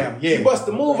move down. Yeah. You bust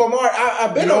the move.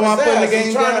 I've been on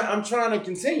his ass. I'm trying to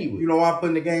continue it. You know why I'm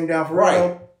putting the game down for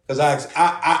real? Because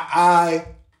I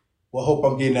will hope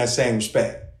I'm getting that same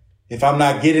respect. If I'm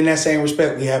not getting that same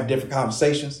respect, we have different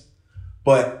conversations.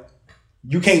 But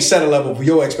you can't set a level for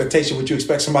your expectation, what you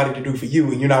expect somebody to do for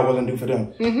you, and you're not willing to do for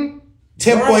them. Mm-hmm.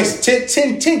 10 points,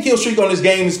 10 kill streak on this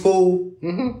game is cool,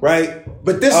 right?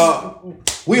 But this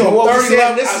we on 30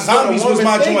 level. Zombies was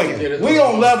my joint. We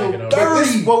on level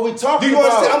 30. What we talking about? Do you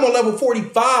understand? I'm on level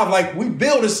 45. Like we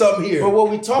building something here. But what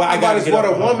we talking about is what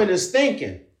a woman is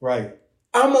thinking. Right.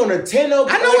 I'm on a 10-0.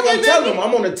 I'm telling them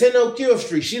I'm on a 10-0 kill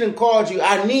streak. She done called you.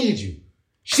 I need you.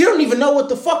 She don't even know what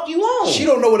the fuck you on. She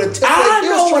don't know what a 10-0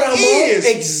 kill streak is.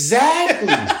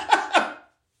 Exactly.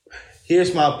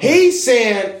 Here's my point. He's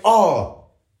saying,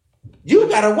 you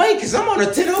gotta wait because I'm on a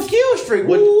 10-0 kill streak.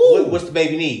 What's the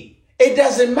baby need? It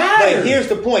doesn't matter. But here's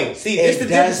the point. See, this is the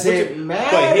difference. It doesn't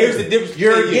matter. But here's the difference.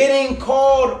 You're getting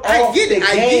called off the game.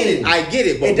 I get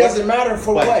it. But it doesn't matter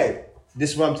for what.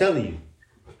 This is what I'm telling you.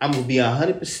 I'm going to be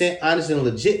 100% honest and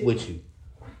legit with you.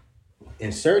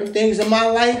 In certain things in my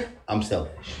life, I'm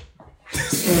selfish.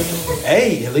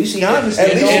 Hey, at least she honest.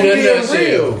 At least you being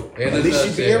real. At least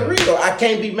you being real. I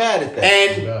can't be mad at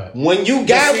that. And when you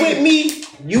got with me,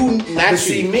 you not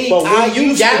see me. But when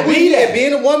you got with me and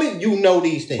being a woman, you know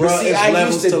these things. Bro, I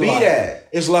used to be that.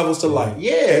 It's levels to life.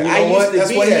 Yeah, I used to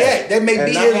That's be what that. That may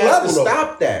be his level.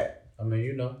 Stop that. I mean,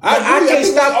 you know. I can't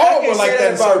stop over like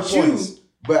that about you.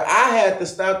 But I had to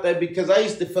stop that because I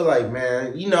used to feel like,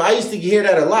 man, I used to hear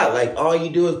that a lot. Like, all you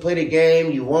do is play the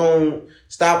game. You won't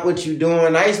stop what you're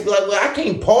doing. I used to be like, well, I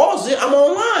can't pause it. I'm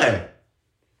online.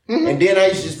 Mm-hmm. And then I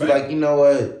used to just be like, you know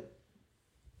what?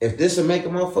 If this will make a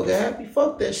motherfucker happy,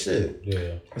 fuck that shit.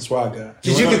 Yeah. That's why I got.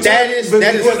 That is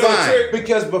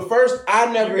fine. But first,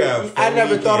 I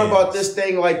never thought about this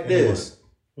thing like this.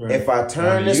 Right. If I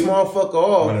turn this motherfucker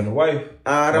off, running the wife,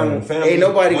 I don't. Ain't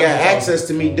nobody got access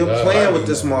to me. Playing with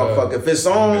this motherfucker. If it's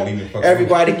on,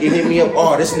 everybody can hit me up.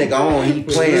 Oh, this nigga on. He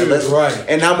playing.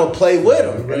 And I'm gonna play with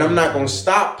him, and I'm not gonna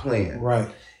stop playing. Right.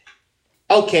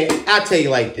 Okay, I'll tell you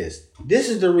like this. This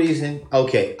is the reason.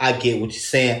 Okay, I get what you're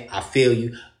saying. I feel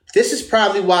you. This is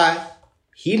probably why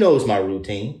he knows my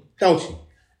routine, don't you?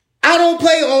 I don't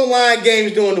play online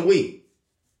games during the week.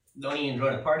 Don't even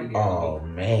enjoy the party game. Oh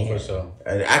man, for sure.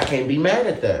 I can't be mad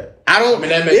at that. I don't. I mean,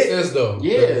 that makes sense though.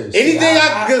 Yes. Anything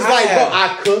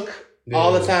I cook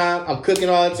all the time. I'm cooking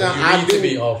all the time. I need to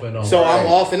be off and on. So I'm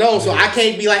off and on. So I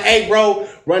can't be like, hey, bro,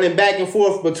 running back and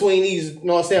forth between these, you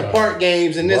know what I'm saying, park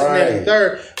games and this and that and the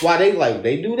third. Why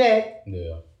they do that?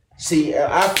 Yeah. See,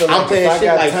 I feel like I'm playing shit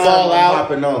like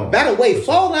Fallout. By the way,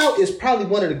 Fallout is probably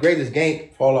one of the greatest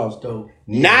games. Fallout's dope.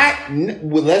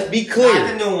 Well, let's be clear. Not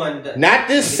the new one. Not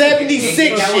this 76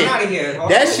 shit.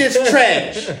 That shit's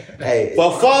trash. Hey,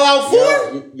 but Fallout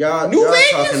 4, y'all New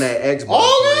Vegas, talking that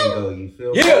Xbox lingo, you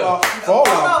feel me? Yeah,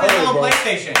 Fallout is on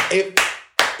PlayStation.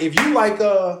 If you like,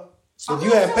 if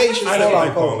you have patience,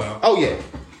 Fallout. Oh yeah.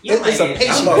 It's a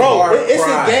patience, bro. It's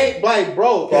a game, like,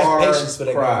 bro. Patience for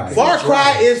that game. Far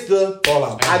Cry is the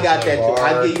Fallout. I got that too.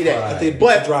 I give you that.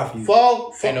 But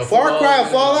Far Cry and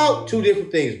Fallout, two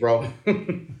different things, bro. All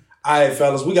right,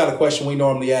 fellas, we got a question we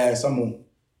normally ask. I'm gonna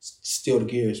steal the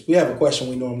gears. We have a question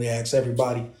we normally ask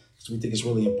everybody because we think it's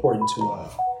really important to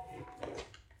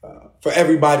for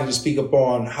everybody to speak up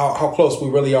on how close we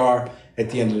really are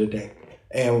at the end of the day.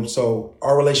 And so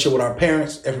our relationship with our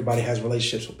parents, everybody has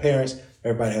relationships with parents.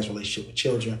 Everybody has a relationship with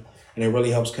children, and it really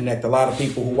helps connect a lot of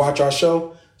people who watch our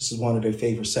show. This is one of their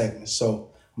favorite segments.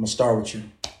 So I'm going to start with you.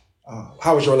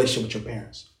 How was your relationship with your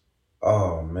parents?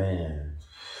 Oh, man.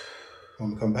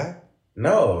 Want to come back?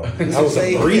 No. I was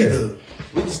a breather.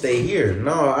 We can stay here.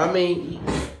 No, I mean,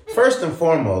 first and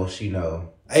foremost, you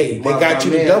know. Hey, they got you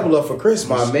to double up for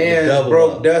Christmas. My man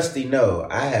broke Dusty. No,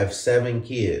 I have 7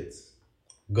 kids.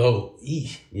 Go.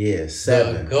 Yeah,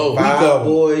 7. Go. 5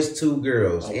 boys, 2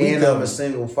 girls. And I'm a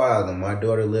single father. My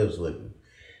daughter lives with me.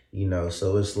 You know,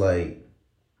 so it's like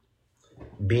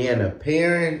being a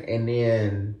parent and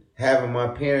then having my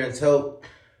parents help.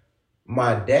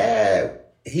 My dad,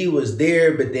 he was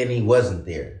there, but then he wasn't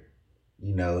there.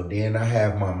 You know, then I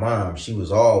have my mom. She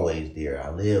was always there. I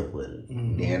lived with her.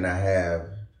 Mm-hmm. Then I have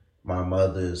my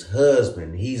mother's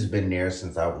husband. He's been there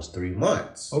since I was 3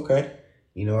 months. Okay.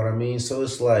 You know what I mean? So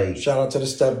it's like... Shout out to the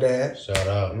stepdad. Shout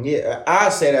out. Yeah, I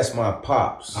say that's my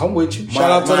pops. I'm with you.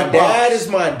 Shout out to the pops. My dad is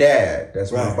my dad.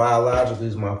 That's my biological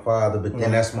is my father. But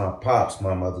then that's my pops,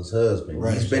 my mother's husband.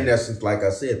 Right. He's been there since, like I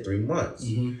said, 3 months.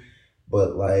 Mm-hmm.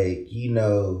 But like, you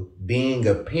know, being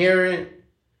a parent,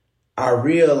 I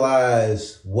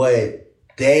realize what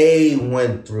they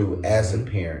went through as a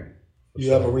parent.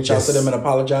 You ever reach out to them and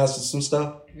apologize for some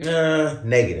stuff?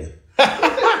 Negative.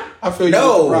 I feel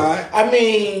you with pride. I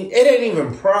mean, it ain't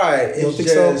even pride. It's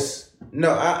just so?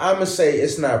 No. I'm gonna say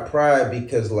it's not pride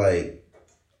because like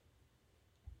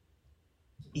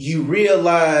you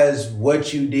realize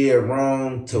what you did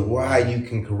wrong to why you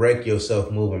can correct yourself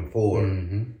moving forward.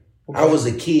 Mm-hmm. Okay. I was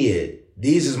a kid.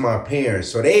 These is my parents,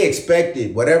 so they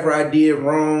expected whatever I did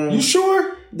wrong. You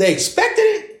sure they expected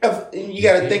it? You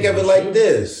got to think of it like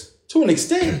this. To an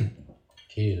extent,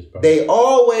 kids. Bro. They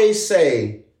always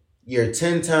say. You're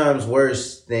 10 times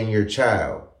worse than your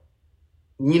child.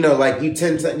 You know, like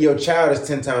your child is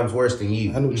 10 times worse than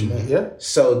you. I know what you mean, yeah.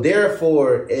 So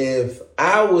therefore, if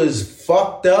I was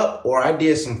fucked up or I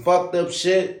did some fucked up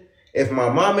shit, if my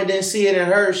mama didn't see it in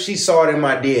her, she saw it in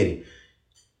my daddy.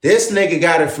 This nigga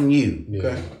got it from you. Yeah.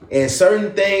 Okay. And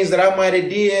certain things that I might have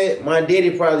did, my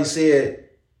daddy probably said,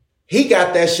 he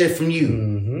got that shit from you.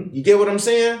 Mm-hmm. You get what I'm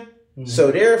saying? Mm-hmm.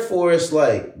 So therefore, it's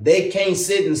like they can't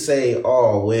sit and say,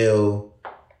 "Oh well,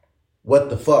 what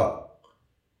the fuck?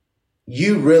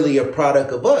 You really a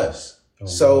product of us." Oh,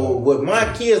 so with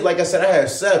my kids, like I said, I have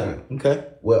 7. Okay.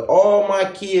 With all my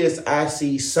kids, I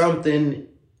see something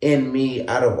in me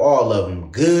out of all of them,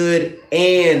 good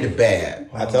and bad.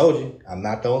 I told you, I'm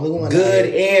not the only one.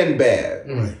 Good and bad.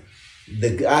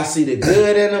 Right. I see the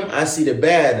good in them. I see the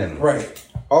bad in them. Right.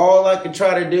 All I can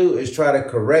try to do is try to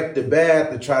correct the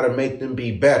bad to try to make them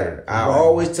be better. I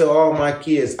always tell all my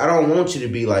kids, I don't want you to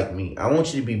be like me. I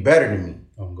want you to be better than me.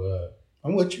 I'm good.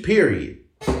 I'm with you. Period.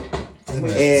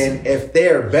 And if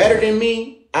they're better than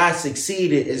me, I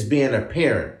succeeded as being a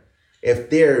parent. If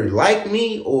they're like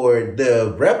me or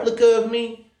the replica of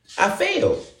me, I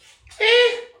failed.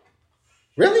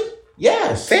 Really?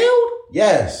 Yes. Failed?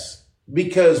 Yes.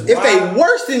 Because if they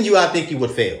worse than you, I think you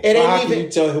would fail. It ain't how even, can you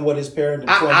tell him what his parent?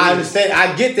 I understand.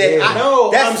 I get that.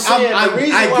 Yeah, I'm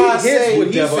saying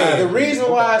the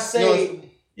reason why I say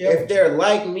if they're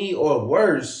like me or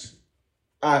worse,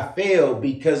 I fail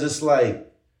because it's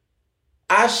like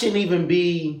I shouldn't even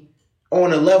be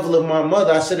on the level of my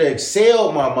mother. I should have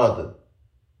excelled my mother.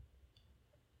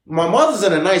 My mother's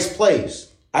in a nice place.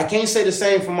 I can't say the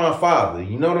same for my father.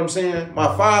 You know what I'm saying? My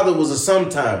father was a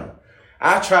sometimer.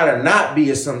 I try to not be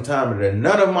a sometimer to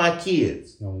none of my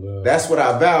kids. That's what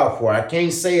I vow for. I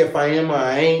can't say if I am or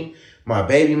I ain't. My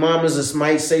baby mamas just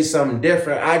might say something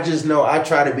different. I just know I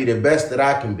try to be the best that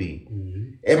I can be.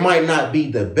 Mm-hmm. It might not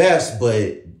be the best,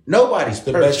 but nobody's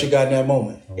perfect. The best you got in that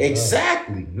moment.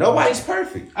 Exactly. Nobody's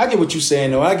perfect. I get what you're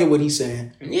saying, though. I get what he's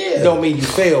saying. Yeah. It don't mean you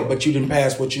failed, but you didn't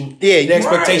pass what you... Yeah, the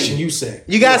expectation you set.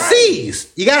 You got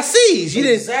C's. You got C's. You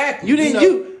didn't... Exactly. You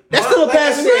didn't... That's still a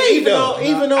passing grade, though.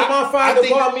 Even though my father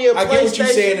bought me a PlayStation... I get what you're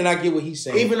saying, and I get what he's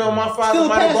saying. Even though my father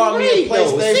might have bought me a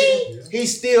PlayStation, he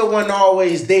still wasn't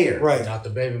always there. Right. Not the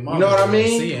baby mama. You know what I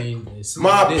mean?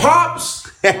 My pops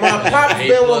been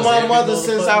with my mother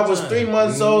since I was 3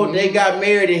 months old. They got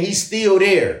married, and he's still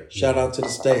there. Shout out to the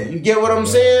state. You get what I'm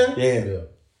saying? Yeah.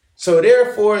 So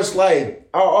therefore, it's like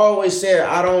I always said,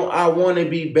 I want to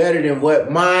be better than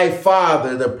what my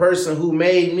father, the person who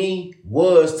made me,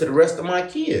 was to the rest of my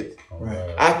kids.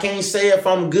 Right. I can't say if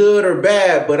I'm good or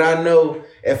bad, but I know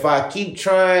if I keep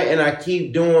trying and I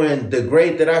keep doing the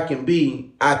great that I can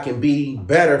be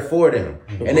better for them,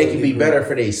 and they can be better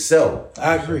for themselves.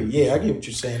 I agree. Yeah, I get what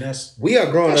you're saying. We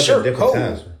are growing up at different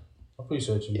times. I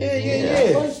appreciate you. Yeah.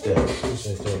 I like that. I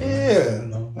appreciate that.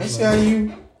 Yeah. I see how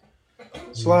you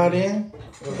slide in.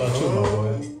 What about you, my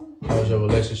boy? How's your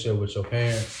relationship with your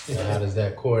parents? And how does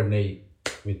that coordinate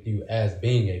with you as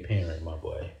being a parent, my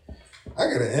boy? I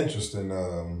got an interesting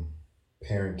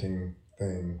parenting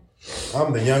thing.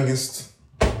 I'm the youngest.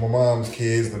 My mom's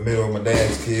kids, the middle of my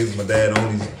dad's kids. My dad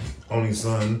only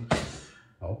son.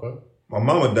 Okay. My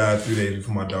mama died 3 days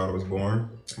before my daughter was born.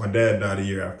 My dad died a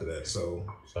year after that. So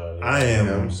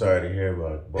I'm sorry to hear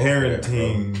about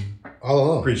parenting.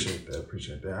 Oh, appreciate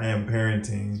that. I am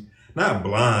parenting. Not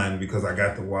blind because I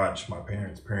got to watch my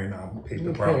parents parent. I picked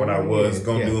apart what I was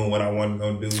gonna do and what I wasn't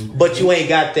gonna do. But you ain't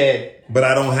got that. But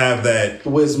I don't have that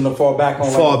wisdom to fall back on.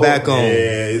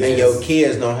 Yeah, and your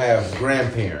kids don't have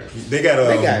grandparents. They got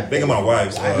my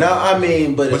wife's. No, I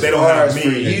mean, but they don't have me. For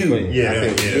you.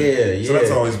 Yeah. So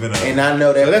that's always been. And I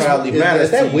know that probably matters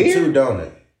to you too, don't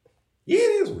it? Yeah,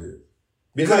 it is weird.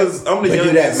 Because I'm the youngest.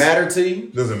 Do that matter to you?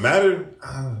 Does it matter?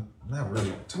 Not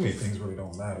really. Too many things really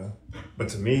don't matter. But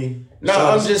to me... No,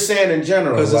 I'm just saying in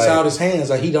general. Because it's out his hands.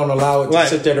 Like, he don't allow it to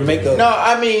sit there to make a... No,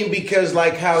 I mean, because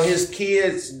like how his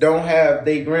kids don't have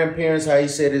their grandparents, how he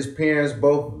said his parents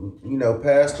both,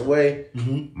 passed away.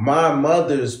 Mm-hmm. My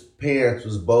mother's parents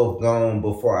was both gone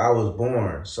before I was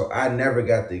born. So I never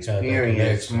got to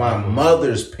experience my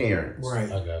mother's parents.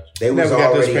 Right. I got you. They was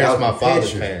already out my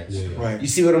father's parents. Yeah. Right. You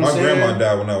see what I'm saying? My grandma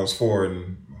died when I was 4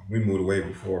 and... we moved away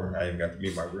before I even got to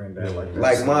meet my granddad like that.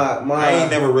 Like my I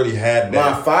ain't never really had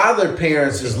that. My father's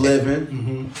parents is living.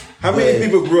 Mm-hmm. How many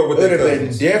people grew up with their cousins? It would have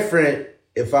been different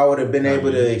if I would have been able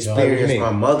to experience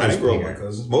my mother's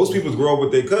parents. Most people grow up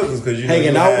with their cousins because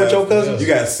hanging out with your cousins. You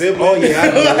got siblings. Oh yeah,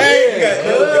 I know. You got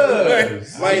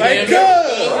cousins. Like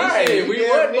cousins. Right. We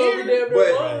weren't over there,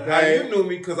 but now you knew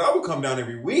me because I would come down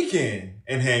every weekend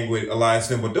and hang with Elias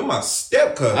Finn, but they're my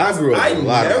step cousins. I grew up with a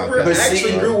lot of never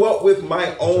actually grew up with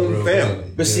my own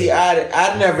family. But see,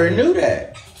 I never knew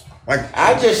that. Like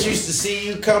I just used to see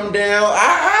you come down.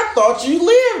 I thought you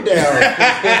lived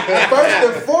down. First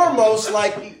and foremost,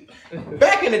 like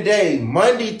back in the day,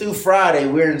 Monday through Friday,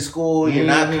 we're in school. You're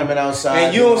not coming outside.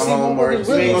 And you don't see homework. You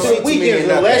don't see weekends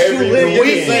unless you live the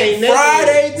weekend.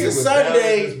 Friday to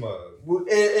Sunday.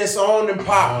 It's on and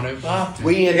pop.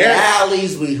 We in the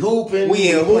alleys, we hooping,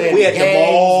 we at games, the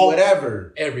mall,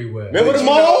 whatever. Everywhere. Remember the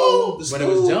mall? When it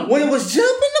was jumping? When it was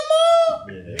jumping the mall?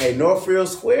 Yeah. Hey, Northfield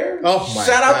Square. Oh my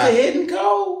Shout out to Hidden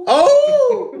Cove.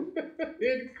 Oh.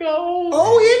 Hidden Cove.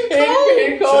 Oh, Hidden Cove.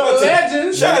 Hidden Cove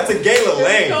Legends. Shout out to Gala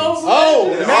Lane.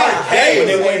 Oh, the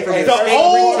arcade. The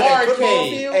old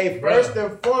arcade. Hey, first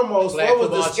and foremost, what was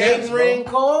the skating ring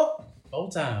called? Full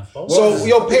time. So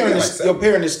your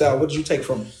parenting style, what did you take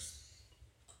from it?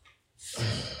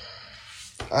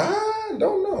 I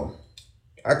don't know.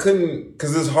 I couldn't,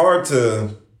 because it's hard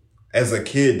to as a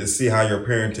kid to see how your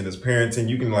parenting is parenting.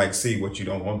 You can like see what you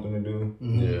don't want them to do.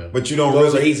 Yeah. But you don't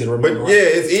Those really. are easy to remember. But yeah,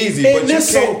 it's easy. And but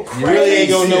this you can't. so crazy. You really ain't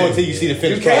gonna know until you see the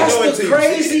finished product. That's the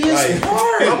craziest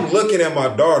part. I'm looking at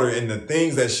my daughter and the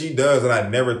things that she does that I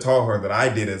never taught her that I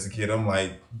did as a kid. I'm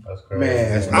like, That's crazy.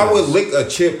 Man, I would lick a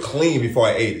chip clean before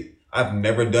I ate it. I've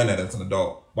never done that as an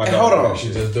adult. My Hey, daughter hold on. does She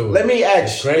shit. just do it. Let me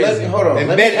ask. Crazy, Let me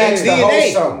Embedded ask the DNA.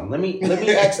 host something. Let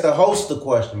me ask the host a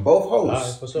question. Both hosts.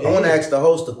 All right, what's up? I want to ask the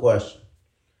host a question.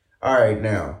 All right,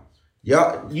 now,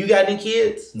 y'all, you got any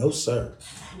kids? No, sir.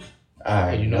 All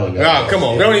right, You know, Oh, come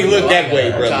on. Don't even look that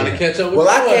way, I'm trying brother. to catch up with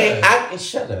Well, your I ass. can't.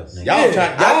 Shut up, nigga. Y'all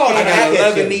try. I got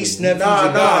 11 niece, nephews, No,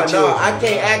 and godchildren. I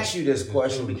can't ask you this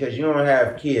question because you don't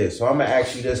have kids. So I'm gonna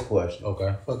ask you this question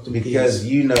Okay. Fuck them because kids.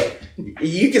 you know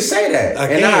you can say that, I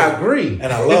and can. I agree.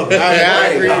 And I love it. I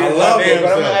agree. I with love my it, damn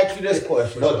but I'm gonna self. ask you this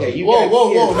question. Okay, you Whoa, got whoa,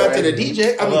 kids, whoa! Not to right? the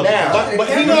DJ. I mean, love now, But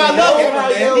you know I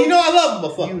love him. You know I love him,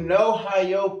 You motherfucker. know how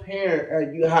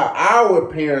your how our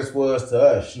parents was to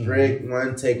us, strict,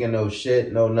 one taking no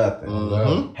shit, no nothing.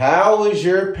 Mhm. How was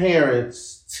your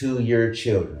parents to your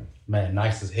children? Man,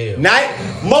 nice as hell. Night,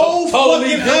 more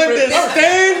Totally fucking different.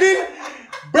 understanding,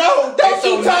 bro. Don't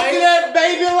so you talk to nice. that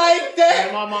baby like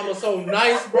that? Man, my mama's so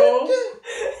nice, bro.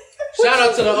 Shout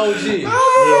out to the OG.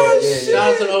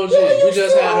 Shout out to the OG. We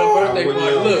just had her birthday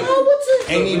party. Look,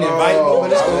 Ain't even invite me,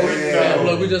 but it's cool. man,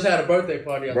 look, we just had a birthday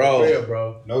party at Bro. the crib,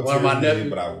 bro. No One of my tears needed, nephews.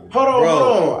 but I will. Hold on,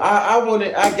 Bro. hold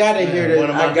on. I gotta hear this. One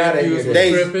of my I gotta hear nephews was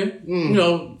this. tripping. You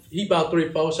know, he about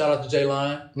 3-4. Shout out to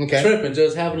J-Line. Okay. Tripping,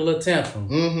 just having a little tantrum.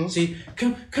 Mhm. She,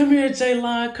 come here,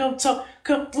 J-Line. Come talk.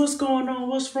 Come, what's going on?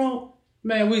 What's wrong?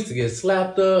 Man, we used to get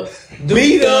slapped up,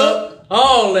 Beat duped up.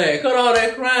 all that. Cut all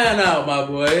that crying out, my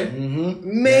boy.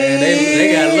 Man,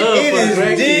 they got love it for is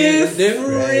grandkids. It's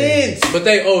different. But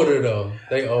they older though.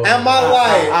 They older. And my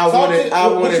life. I wanted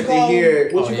to hear.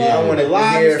 What you Oh, yeah. call I wanted the to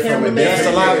live hear from a cameraman? That's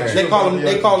the live. different.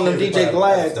 They call them DJ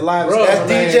Glad. The live. Bro, That's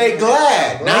man. DJ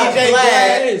Glad, not DJ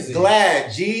Glad. Crazy.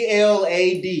 Glad,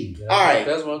 GLAD. Yeah, all right.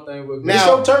 That's one thing with It's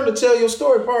Now- your turn to tell your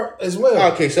story part as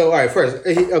well. Okay, so all right, first,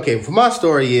 okay, for my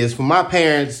story is for my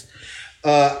parents.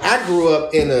 I grew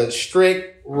up in a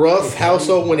strict, rough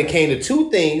household when it came to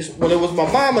two things. When it was my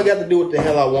mom, I got to do what the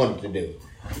hell I wanted to do.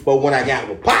 But when I got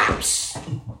with pops,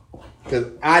 because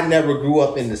I never grew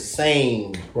up in the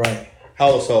same Right.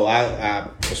 household. I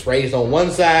was raised on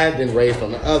one side, then raised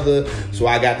on the other, so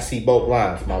I got to see both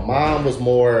lines. My mom was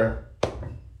more,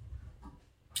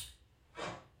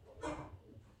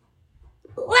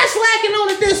 less lacking on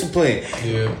the discipline.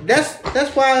 Yeah.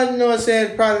 That's why, you know what I'm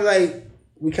saying, probably like,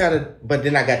 we kind of, but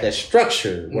then I got that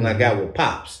structure when I got with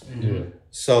pops. Yeah.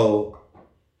 So,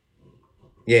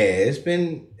 yeah, it's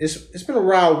been a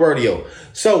wild rodeo.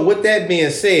 So with that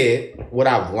being said, what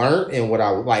I've learned and what I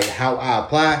like, how I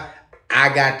apply,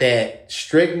 I got that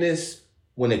strictness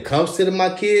when it comes to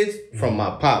my kids from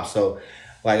my pops. So,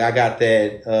 like, I got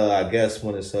that. I guess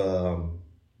when it's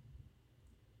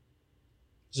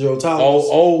Zero tolerance.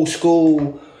 old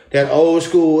school, that old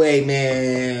school. Hey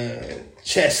man.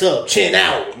 Chest up, chin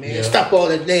out, man. Yeah. Stop all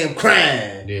that damn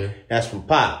crying. Yeah. That's from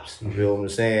pops. You feel what I'm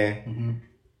saying?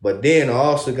 But then I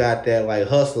also got that like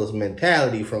hustlers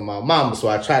mentality from my mama, so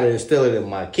I try to instill it in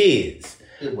my kids.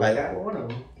 It worked out with one of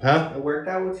them. Huh? It worked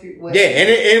out with you. With Yeah,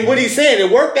 and what he's saying,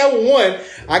 it worked out with one.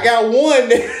 I got one.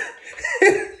 Gave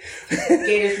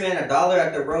this man $1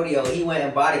 at the rodeo. He went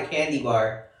and bought a candy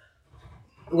bar.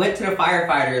 Went to the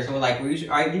firefighters and was like, do you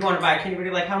want to buy a candy bar?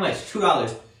 They're like, how much?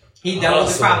 $2. He doubled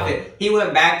the profit. He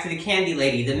went back to the candy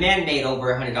lady. The man made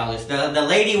over $100. The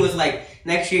lady was like,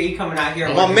 next year you coming out here.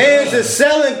 My man's is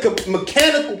selling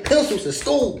mechanical pencils at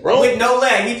school, bro. With no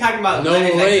lead. He talking about No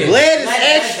lead. lead. Lead is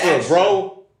extra, bro.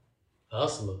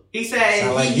 Hustler. He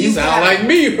said You sound like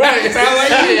me, right? Sound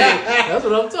like me. That's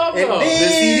what I'm talking about. The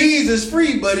CDs is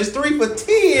free, but it's 3 for 10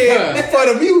 for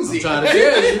the I'm music. trying to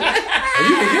tell you. And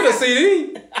you can get a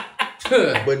CD.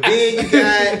 But then you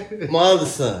got my other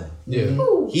son. Yeah.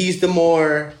 He's the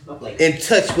more in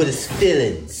touch with his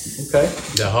feelings. Okay.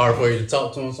 That hard for you to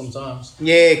talk to him sometimes.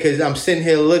 Yeah, because I'm sitting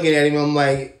here looking at him. I'm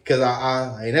like, because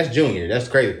and that's Junior. That's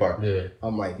the crazy part. Yeah.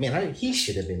 I'm like, man, he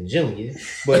should have been Junior.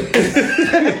 But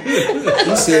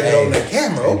He said it on the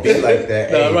camera. Don't be like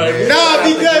that. No, right. man. no,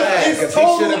 because Glad, it's 'cause he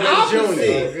totally should have been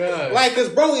opposite. Junior. Oh, God. Like, cause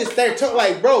bro, it's that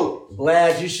like, bro,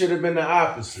 Glad you should have been the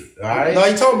opposite. All right. No,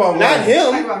 you talking about not one.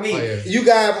 Talking him. about me. Oh, yeah. You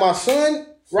got my son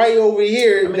right over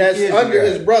here. many That's kids you under got?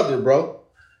 his brother, bro.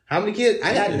 How many kids?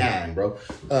 I got 9, bro.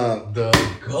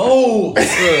 The gold.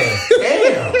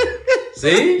 Damn.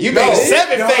 See? You made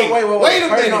 7 No, fake. wait a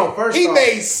minute. No, First he off,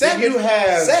 made 7. Do you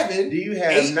have 7? Do you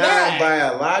have 8, 9 9.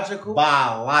 biological?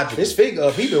 Biological. His figure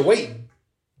up. He been waiting.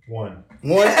 1. He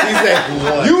said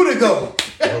 1. You to go.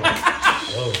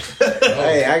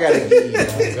 Hey, I gotta give you.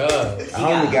 Oh God.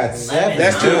 I only got 7.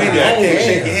 That's too many. I can't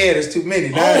shake your head. It's too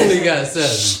many. I only got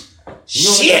 7.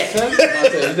 Shit.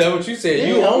 Is that what you said? Yeah,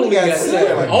 You only got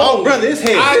 7. Oh, brother, it's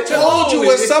heavy. I told you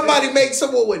when somebody makes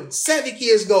someone with 7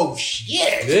 kids go,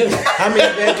 shit. Yeah. How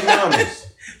many baby mamas?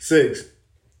 6.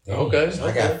 Okay.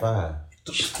 I got 5.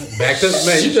 Back to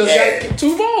man, you just got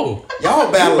 2 more.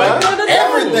 Y'all battling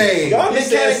everything. Y'all been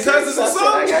counting cousins or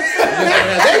something?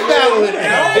 They battling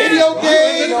video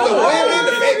games, the women,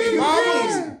 the baby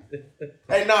mamas.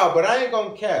 Hey, no, but I ain't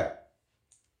gonna cap.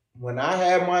 When I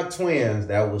had my twins,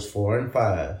 that was 4 and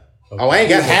 5. Oh, I ain't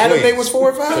got Had them, twins. they was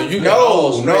 4 or 5? So you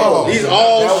got No. These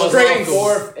all that was straight. my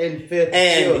 4th and 5th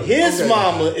And children. his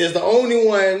mama is the only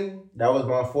one. That was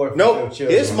my 4th and Nope. 5th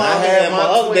children. His When mama I had and my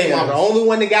other baby mama, the only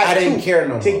one that got I didn't 2 care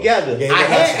no more. together. Yeah, I I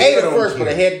had still 8 at don't first, but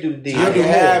I care. had to do the deal. I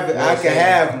could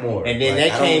have more. And then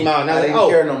Like, that came out, and I I was didn't like,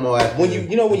 care no more. After When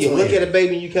you look at a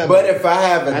baby and you come. But if I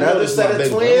have I know another this is set my of baby,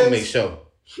 but I'm gonna make twins, sure.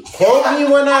 quote me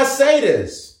when I say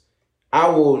this. I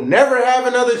will never have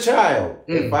another child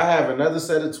if I have another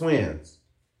set of twins.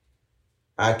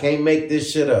 I can't make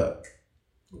this shit up.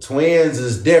 Twins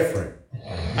is different.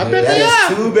 I bet they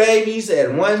That are. is 2 babies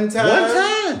at one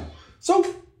time. So,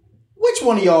 which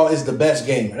one of y'all is the best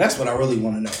gamer? That's what I really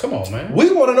want to know. Come on, man.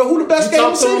 We want to know who the best You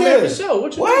gamer talk to him is. every show.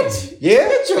 What you mean? What? Yeah,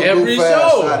 get your Every goof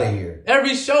ass show. out of here.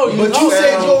 Every show you But talk you said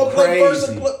to you him. don't play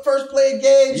Crazy. first play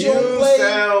games. You don't You play.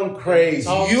 sound crazy.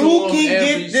 Talk to You him can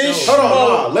every get this show. Hold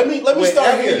on, no. Let me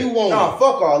start Wherever here. you want. No,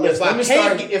 fuck all this. If Let I me can't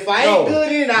start. get- if I ain't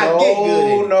good in it, I get good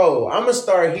in it. No, I'm gonna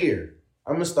start here.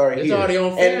 It's here. already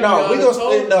on film. And no, we Y'all gonna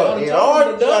told- split up. y'all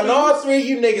And told all, the all 3 of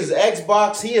you niggas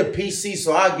Xbox, he a PC,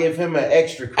 so I give him an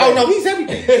extra credit. Oh no, he's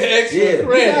everything. Extra Yeah,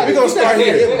 credit. we gonna start Give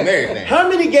here. him everything. How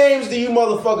many games do you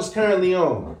motherfuckers currently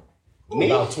own?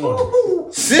 About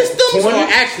 20. Systems 20? are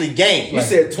actually games. You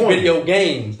said 20. Video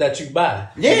games that you buy.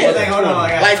 Yeah, Like, hold on, I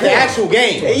got Like the 20. actual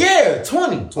game. Yeah,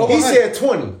 20. Over He 100. said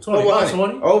 20. 20. Over About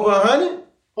 20. Over 100?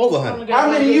 Over 100. How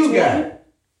many you got?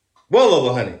 Well over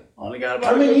 100. Only got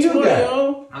about How many you 20, got?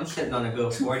 yo. I'm sitting on a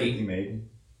good 40. Maybe.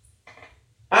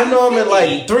 I know I'm at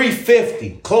like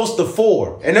 350, close to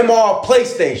 4, and them all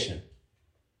PlayStation.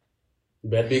 You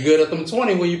better be good at them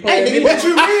 20 when you play. Hey, nigga, video. What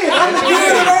you mean? I'm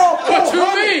good at all. What you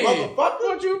 400, mean? motherfucker?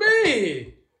 What you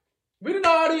mean? We done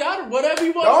already out of whatever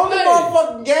you The want to only play.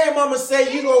 motherfucking game I'ma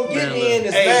say you gonna get me in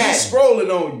is Hey, Madden. he's scrolling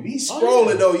on you. He's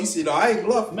scrolling on you. You see, no, I ain't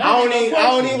bluffing. Man, I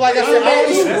don't even like I said. I don't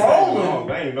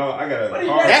even- I got a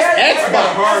hard. That's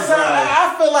Xbox.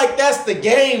 I feel like that's the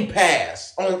Game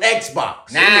Pass on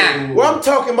Xbox. Nah. Well, I'm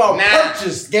talking about Nah.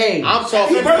 purchase games. I'm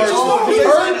talking purchase.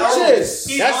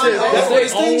 Purchase. That's what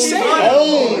his thing said.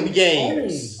 own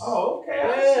games. Oh, okay.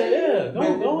 Yeah.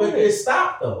 But it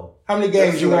stopped though. How many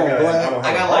games you want, boy?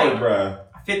 I got like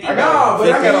 50. No, but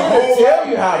I can tell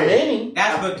you how many.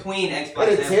 That's between Xbox It'll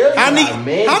and tell you How many?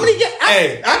 many. How many?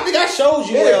 Hey. I think I showed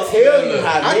you. It'll Well, tell you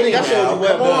how I many. think I showed now. you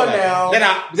well. Come on now.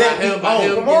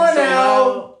 Come on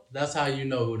now. That's how you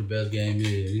know who the best game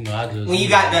is. You know, I just when you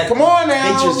got that. Come on He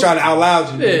now. just trying to out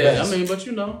loud you. Yeah, I mean, but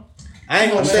you know. I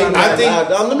ain't gonna say. I think.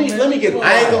 nothing. Let me get.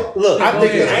 I ain't gonna look. I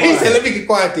think he said, "Let me get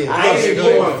quiet there." I ain't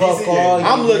going fuck all you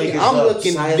I'm looking. niggas I'm up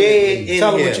looking silently. dead in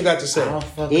Tell him here. what you got to say. I'll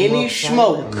fuck Any them up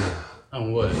smoke. silently.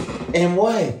 On what? And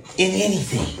what? in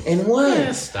anything. And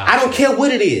what? Stop. I don't care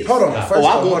what it is. Hold on. First I of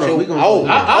all, want hold on. you. We gonna Oh, go. Hold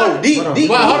on.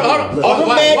 hold on. Look, Oh, them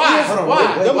why? bad Why? kids- hold on,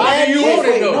 Why? wait, Them Why bad do you kids- want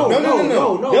it though? No,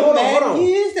 No. Them Hold on, bad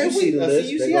kids that You see the list.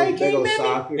 you They see go- how he they came go at me?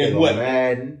 soccer. They And go what?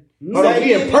 Madden. You Hold on, say we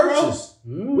in anything, bro? purchase.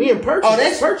 We in purchase. Oh,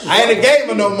 that's purchase. I ain't a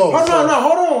gamer no more. Hold so- on,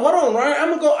 hold on, right?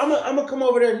 I'm gonna come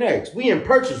over there next. We in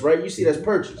purchase, right? You see that's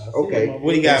purchase. Okay.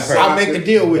 What do you got in That's purchase? I'll make a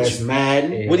deal with That's you.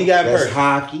 Madden. What do you got in That's purchase?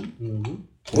 hockey.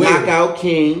 Will. Knockout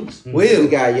Kings. Will. We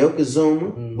got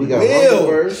Yokozuna. We got Will.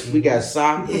 Rumbleverse. We got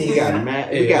soccer. We got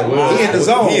Matt. We got Will. Live. He in the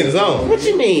zone. He in the zone. What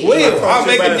you mean? Will, I'll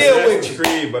make a deal with you.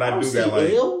 Creed, but I do got like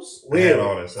Hills? I had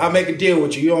all that stuff. I'll make a deal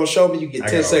with you. You don't show me, you get I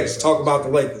 10 got all seconds that to talk about the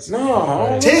Lakers.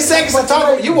 No. 10 seconds to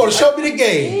talk. You want to show me the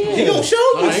game. He gonna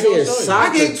show No, me. I ain't gonna show you.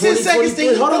 Soccer I gave 10 seconds to 2023.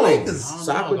 eat Hold the on. Lakers.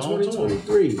 Soccer No, don't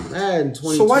 2023. Madden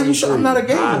 2023. So why you show? I'm not a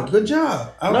gamer. Good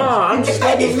job. No, I'm just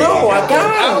letting you know. I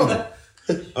got him.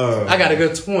 I got a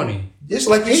good 20. Just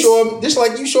like you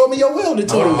show me your welding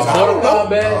tools. Mortal I don't know.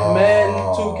 Kombat, Madden,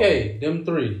 2K, them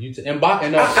three. And Fight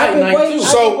I've been Night waiting. too.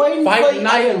 So- Fight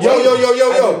Night. I've been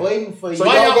Yo. waiting for you. So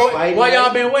Why y'all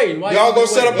y'all been waiting? Why Y'all been go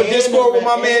set up a waiting? Discord with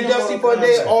my And man the Dusty for a Mortal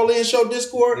day, Kombat. all in show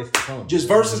Discord. Just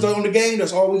versus on the game.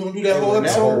 That's all we gonna do that whole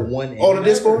episode. One On the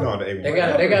Discord. No,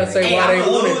 They gotta say Hey, why I'm they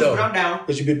gonna want lose, it though. but I'm down.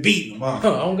 Because you've been beating them,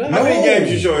 huh? Oh God. How many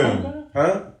games you show him?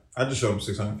 Huh? I just showed him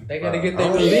 600. They gotta get I their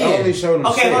only revenge. showed him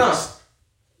Okay, hold on. 6.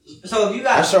 So if you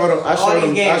got I showed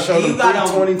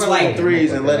him 3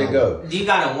 threes and let it go. Do you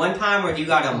got them one time or do you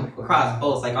got them across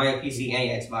both, like on your PC and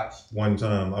your Xbox? One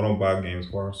time. I don't buy games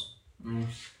cross. I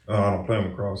don't play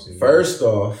them across. First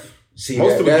off,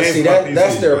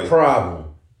 that's their problem.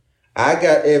 I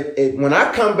got if when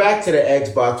I come back to the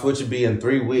Xbox, which would be in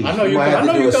 3 weeks. I know you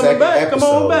coming back. Come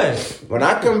on back. When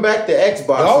I come back to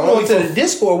Xbox, I'm going to the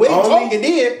Discord. We ain't talking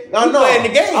then. No, playing the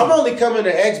game. I'm only coming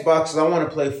to Xbox because I want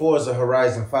to play Forza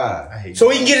Horizon 5. So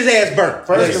he can get his ass burnt.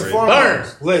 First and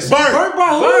foremost. Burnt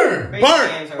by who? Burnt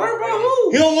by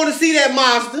who? He don't want to see that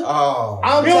monster. Oh,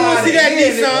 he don't want to see that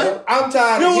Nissan. I'm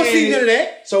tired. He don't want to see none of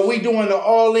that. So we doing the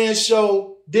all-in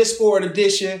show Discord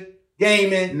edition.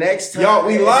 Gaming next time, y'all.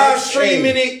 We live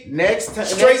streaming it. Next time,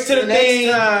 straight to the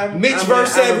thing. Mitch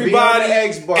versus everybody.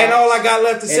 And all I got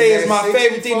left to say is my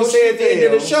favorite thing to say at the end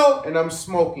of the show. And I'm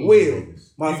smoking. Will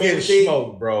my favorite thing,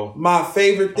 smoke, bro. My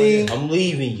favorite thing. I'm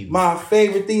leaving you. My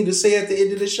favorite thing to say at the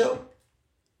end of the show.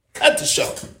 Cut the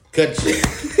show. Cut the show.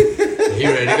 He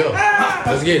ready to go?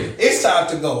 Let's get it. It's time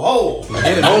to go home.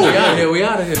 Get it. We out of here. We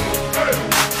out of here.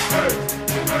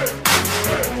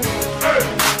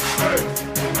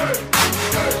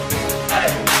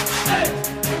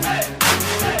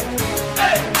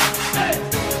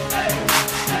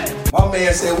 My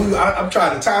man said I'm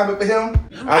trying to time it for him.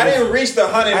 I didn't reach the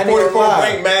 144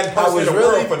 ranked Madden person in the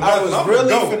world for nothing. I was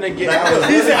really finna get.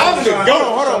 He said I was the GOAT.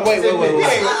 Hold on, wait.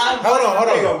 Hold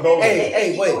on.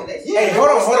 Hey, wait. Hey, hold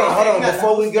on.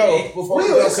 Before we go,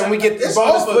 can we get the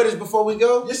bonus footage before we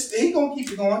go? He gonna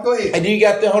keep it going. Go ahead. And do you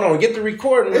got the? Hold on, get the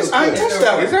recording. I ain't touched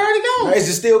that one. It's already going. Is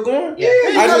it still going? Yeah.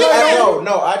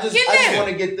 I just want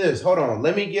to get this. Hold on.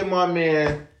 Let me give my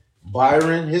man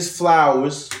Byron his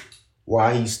flowers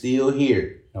while he's still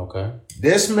here. Okay.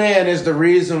 This man is the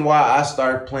reason why I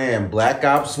started playing Black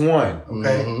Ops 1.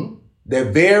 Okay. Mm-hmm. The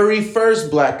very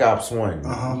first Black Ops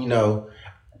 1. You know,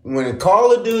 when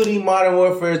Call of Duty Modern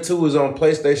Warfare 2 was on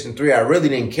PlayStation 3, I really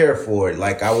didn't care for it.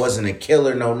 Like, I wasn't a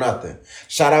killer, no nothing.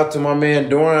 Shout out to my man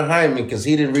Doran Hyman, because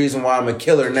he the reason why I'm a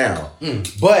killer now.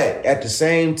 But at the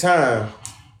same time,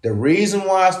 the reason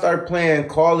why I started playing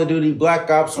Call of Duty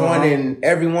Black Ops 1 and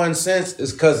everyone since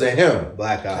is because of him.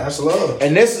 Black Ops. That's love.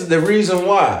 And this is the reason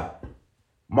why.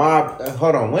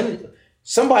 When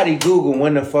somebody Google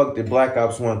when the fuck did Black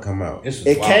Ops 1 come out?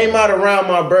 It came out around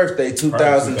my birthday,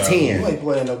 2010. You ain't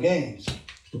playing no games.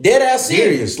 Dead ass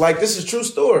serious. Like, this is a true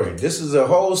story. This is a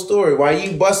whole story. Why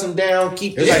you busting down,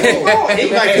 keep this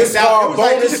called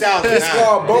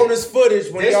bonus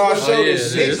footage when y'all show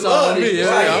this shit.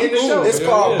 It's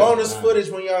called bonus footage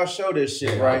when y'all show this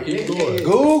shit, right?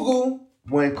 Google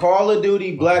when Call of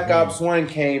Duty Black Ops 1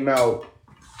 came out.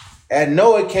 I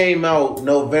know it came out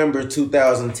November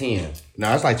 2010.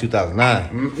 No, it's like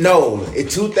 2009. No,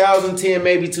 2010,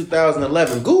 maybe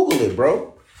 2011. Google it, bro.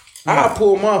 I'll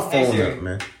pull my phone up,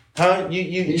 man. Huh?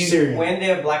 You serious? When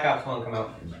did Black Ops 1 come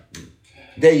out?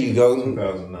 There you go.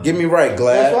 2009. Get me right,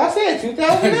 Glad. That's what I said,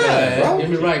 2009, bro. Get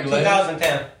me right,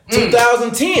 Glad.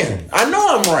 2010. I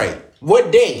know I'm right.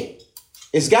 What date?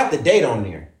 It's got the date on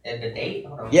there. And the date?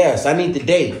 Hold on. Yes, I need the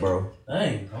date, bro.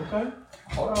 Dang, okay.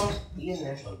 Hold on. He in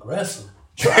there. Aggressive.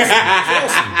 Trust me.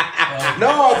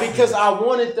 No, because I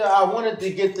wanted to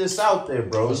get this out there,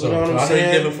 bro. You know what I'm saying?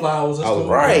 I didn't give him flowers. Oh,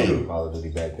 right. Call of Duty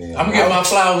back then. I'm gonna give my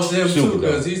flowers to him too,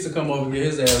 because he used to come over and get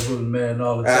his ass whipping, man,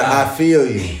 all the time. I feel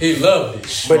you. He loved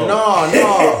it. But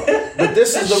no. But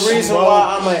this is the reason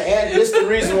why this is the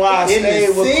reason why I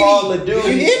stayed with Call of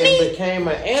Duty and became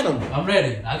an animal. I'm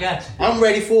ready. I got you. I'm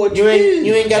ready for it. You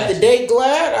ain't got the date,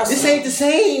 Glad? This ain't the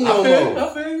same no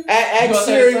more. Ask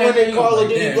Siri when they Call of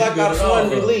Duty Black Ops 1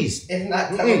 released. It's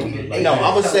not telling me. No,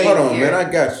 I'm gonna say. Hold on, man. I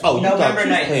got you. Oh, you November thought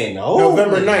you 9th. playing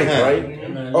November 9th, right?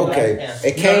 Okay.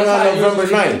 It came out November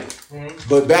 9th.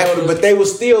 But they were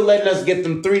still letting us get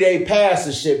them 3-day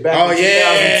passes shit back in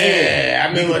 2010. I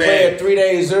remember that. Play it 3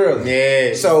 days early.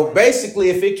 Yeah. So basically,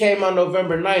 if it came out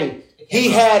November 9th,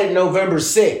 he had it November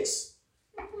 6th.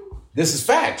 This is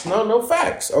facts. No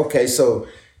facts. Okay, so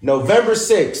November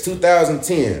 6th,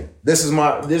 2010. This is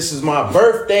my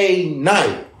birthday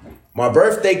night. My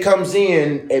birthday comes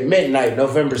in at midnight,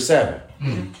 November 7th.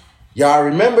 Y'all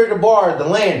remember the bar, the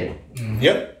landing?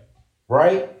 Yep.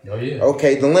 Right? Oh yeah.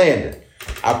 Okay, the landing.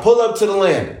 I pull up to the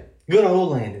landing. Good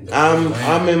old landing.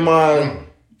 I'm in my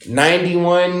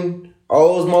 91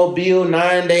 Oldsmobile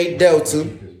 9-day Delta.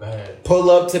 Pull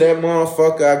up to that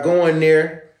motherfucker. I go in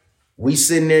there. We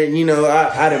sitting there, you know,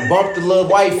 I done bumped the little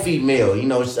white female. You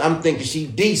know, I'm thinking she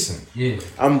decent. Yeah.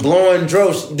 I'm blowing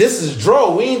Dro. This is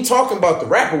Dro. We ain't talking about the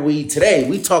rapper weed today.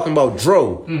 We talking about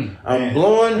Dro. I'm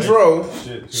blowing Dro.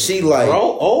 She like... Bro?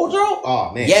 Old Dro?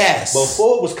 Oh, man. Yes.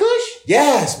 Before it was Kush?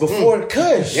 Yes, before the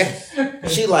Kush.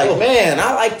 She like, man,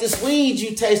 I like this weed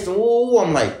you tasting. Ooh,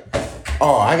 I'm like,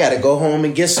 oh, I gotta go home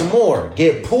and get some more.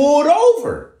 Get pulled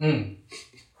over.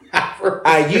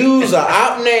 I use an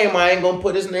op name. I ain't gonna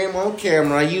put his name on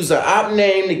camera. I use an op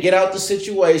name to get out the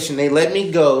situation. They let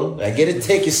me go. I get a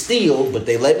ticket still, but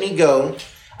they let me go.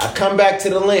 I come back to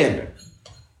the lander.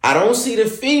 I don't see the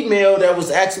female that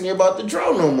was asking me about the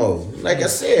draw no more. Like I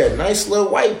said, nice little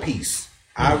white piece.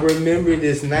 I remember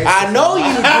this nice. I know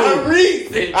you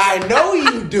do. I know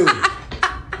you do.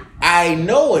 I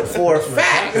know it for a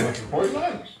fact.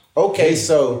 Okay,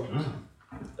 so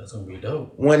that's gonna be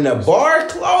dope. When the bar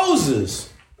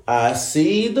closes, I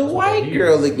see the white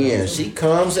girl again. She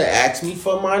comes and asks me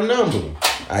for my number.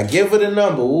 I give her the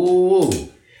number. Ooh.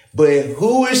 But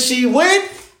who is she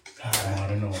with? I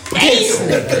don't know.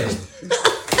 Damn.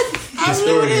 I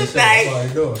remember this night.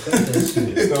 Stole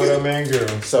that man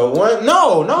girl. So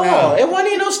no, it wasn't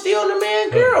even no stealing the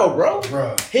man girl,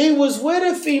 bro. He was with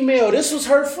a female. This was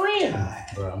her friend.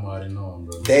 Bro, I'm already knowing,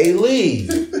 bro. They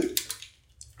leave.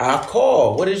 I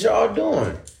call. What is y'all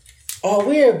doing? Oh,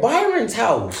 we're at Byron's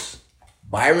house.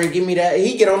 Byron give me that.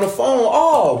 He get on the phone.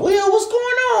 Oh, Will, what's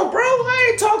going on, bro? I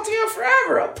ain't talked to him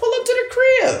forever. I pull up to the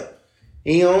crib.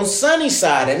 He on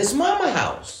Sunnyside at his mama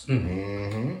house.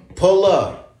 Mm-hmm. Pull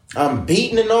up. I'm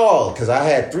beating and all, because I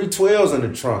had 3 12s in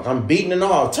the trunk. I'm beating and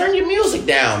all. Turn your music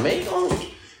down, man.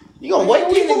 You gonna wake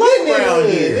people up around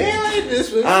here.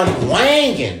 I'm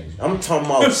wanging. I'm talking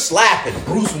about slapping.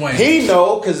 Bruce Wayne. He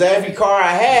know, because every car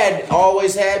I had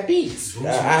always had beats.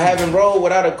 I haven't rolled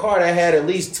without a car that had at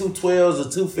least 2 12s or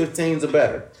 2 15s or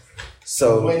better.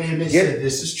 So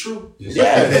this is true.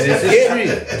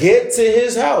 Get to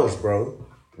his house, bro.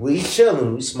 We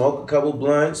chilling. We smoke a couple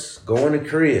blunts. Go in the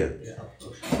crib.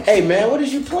 Hey man, what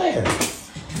is you playing?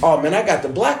 Oh man, I got the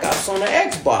Black Ops on the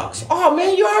Xbox. Oh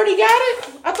man, you already got it?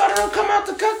 I thought it'll come out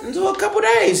into a couple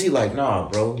days. He like, nah,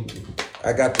 bro.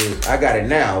 I got it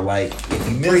now. Like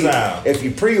if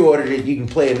you pre-ordered it, you can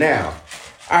play it now.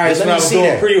 All right, let me see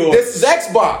that. This is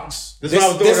Xbox. This is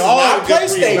not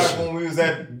PlayStation. When we was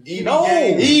at EV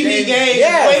Games.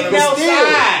 Yeah, waiting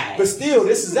outside. But still,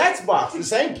 this is Xbox.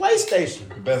 This ain't PlayStation.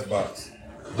 The best box.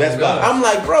 I'm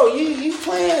like, bro, you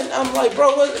playing? I'm like,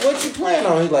 bro, what you playing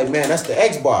on? He's like, man, that's the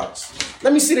Xbox.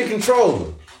 Let me see the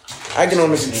controller. I get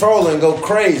on the controller and go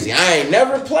crazy. I ain't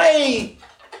never played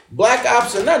Black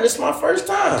Ops or nothing. This is my first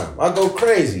time. I go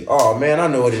crazy. Oh man, I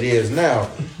know what it is now.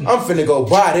 I'm finna go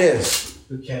buy this.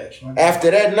 Good catch.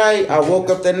 After that night, I woke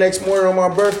up that next morning on my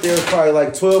birthday. It was probably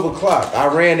like 12 o'clock. I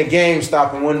ran to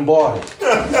GameStop and went and bought it.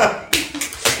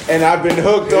 And I've been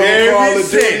hooked on Call of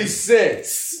Duty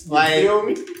since. Like, you feel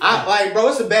me? Bro,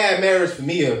 it's a bad marriage for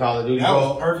me in Call of Duty. That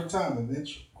was perfect timing,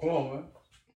 bitch. Come on, man.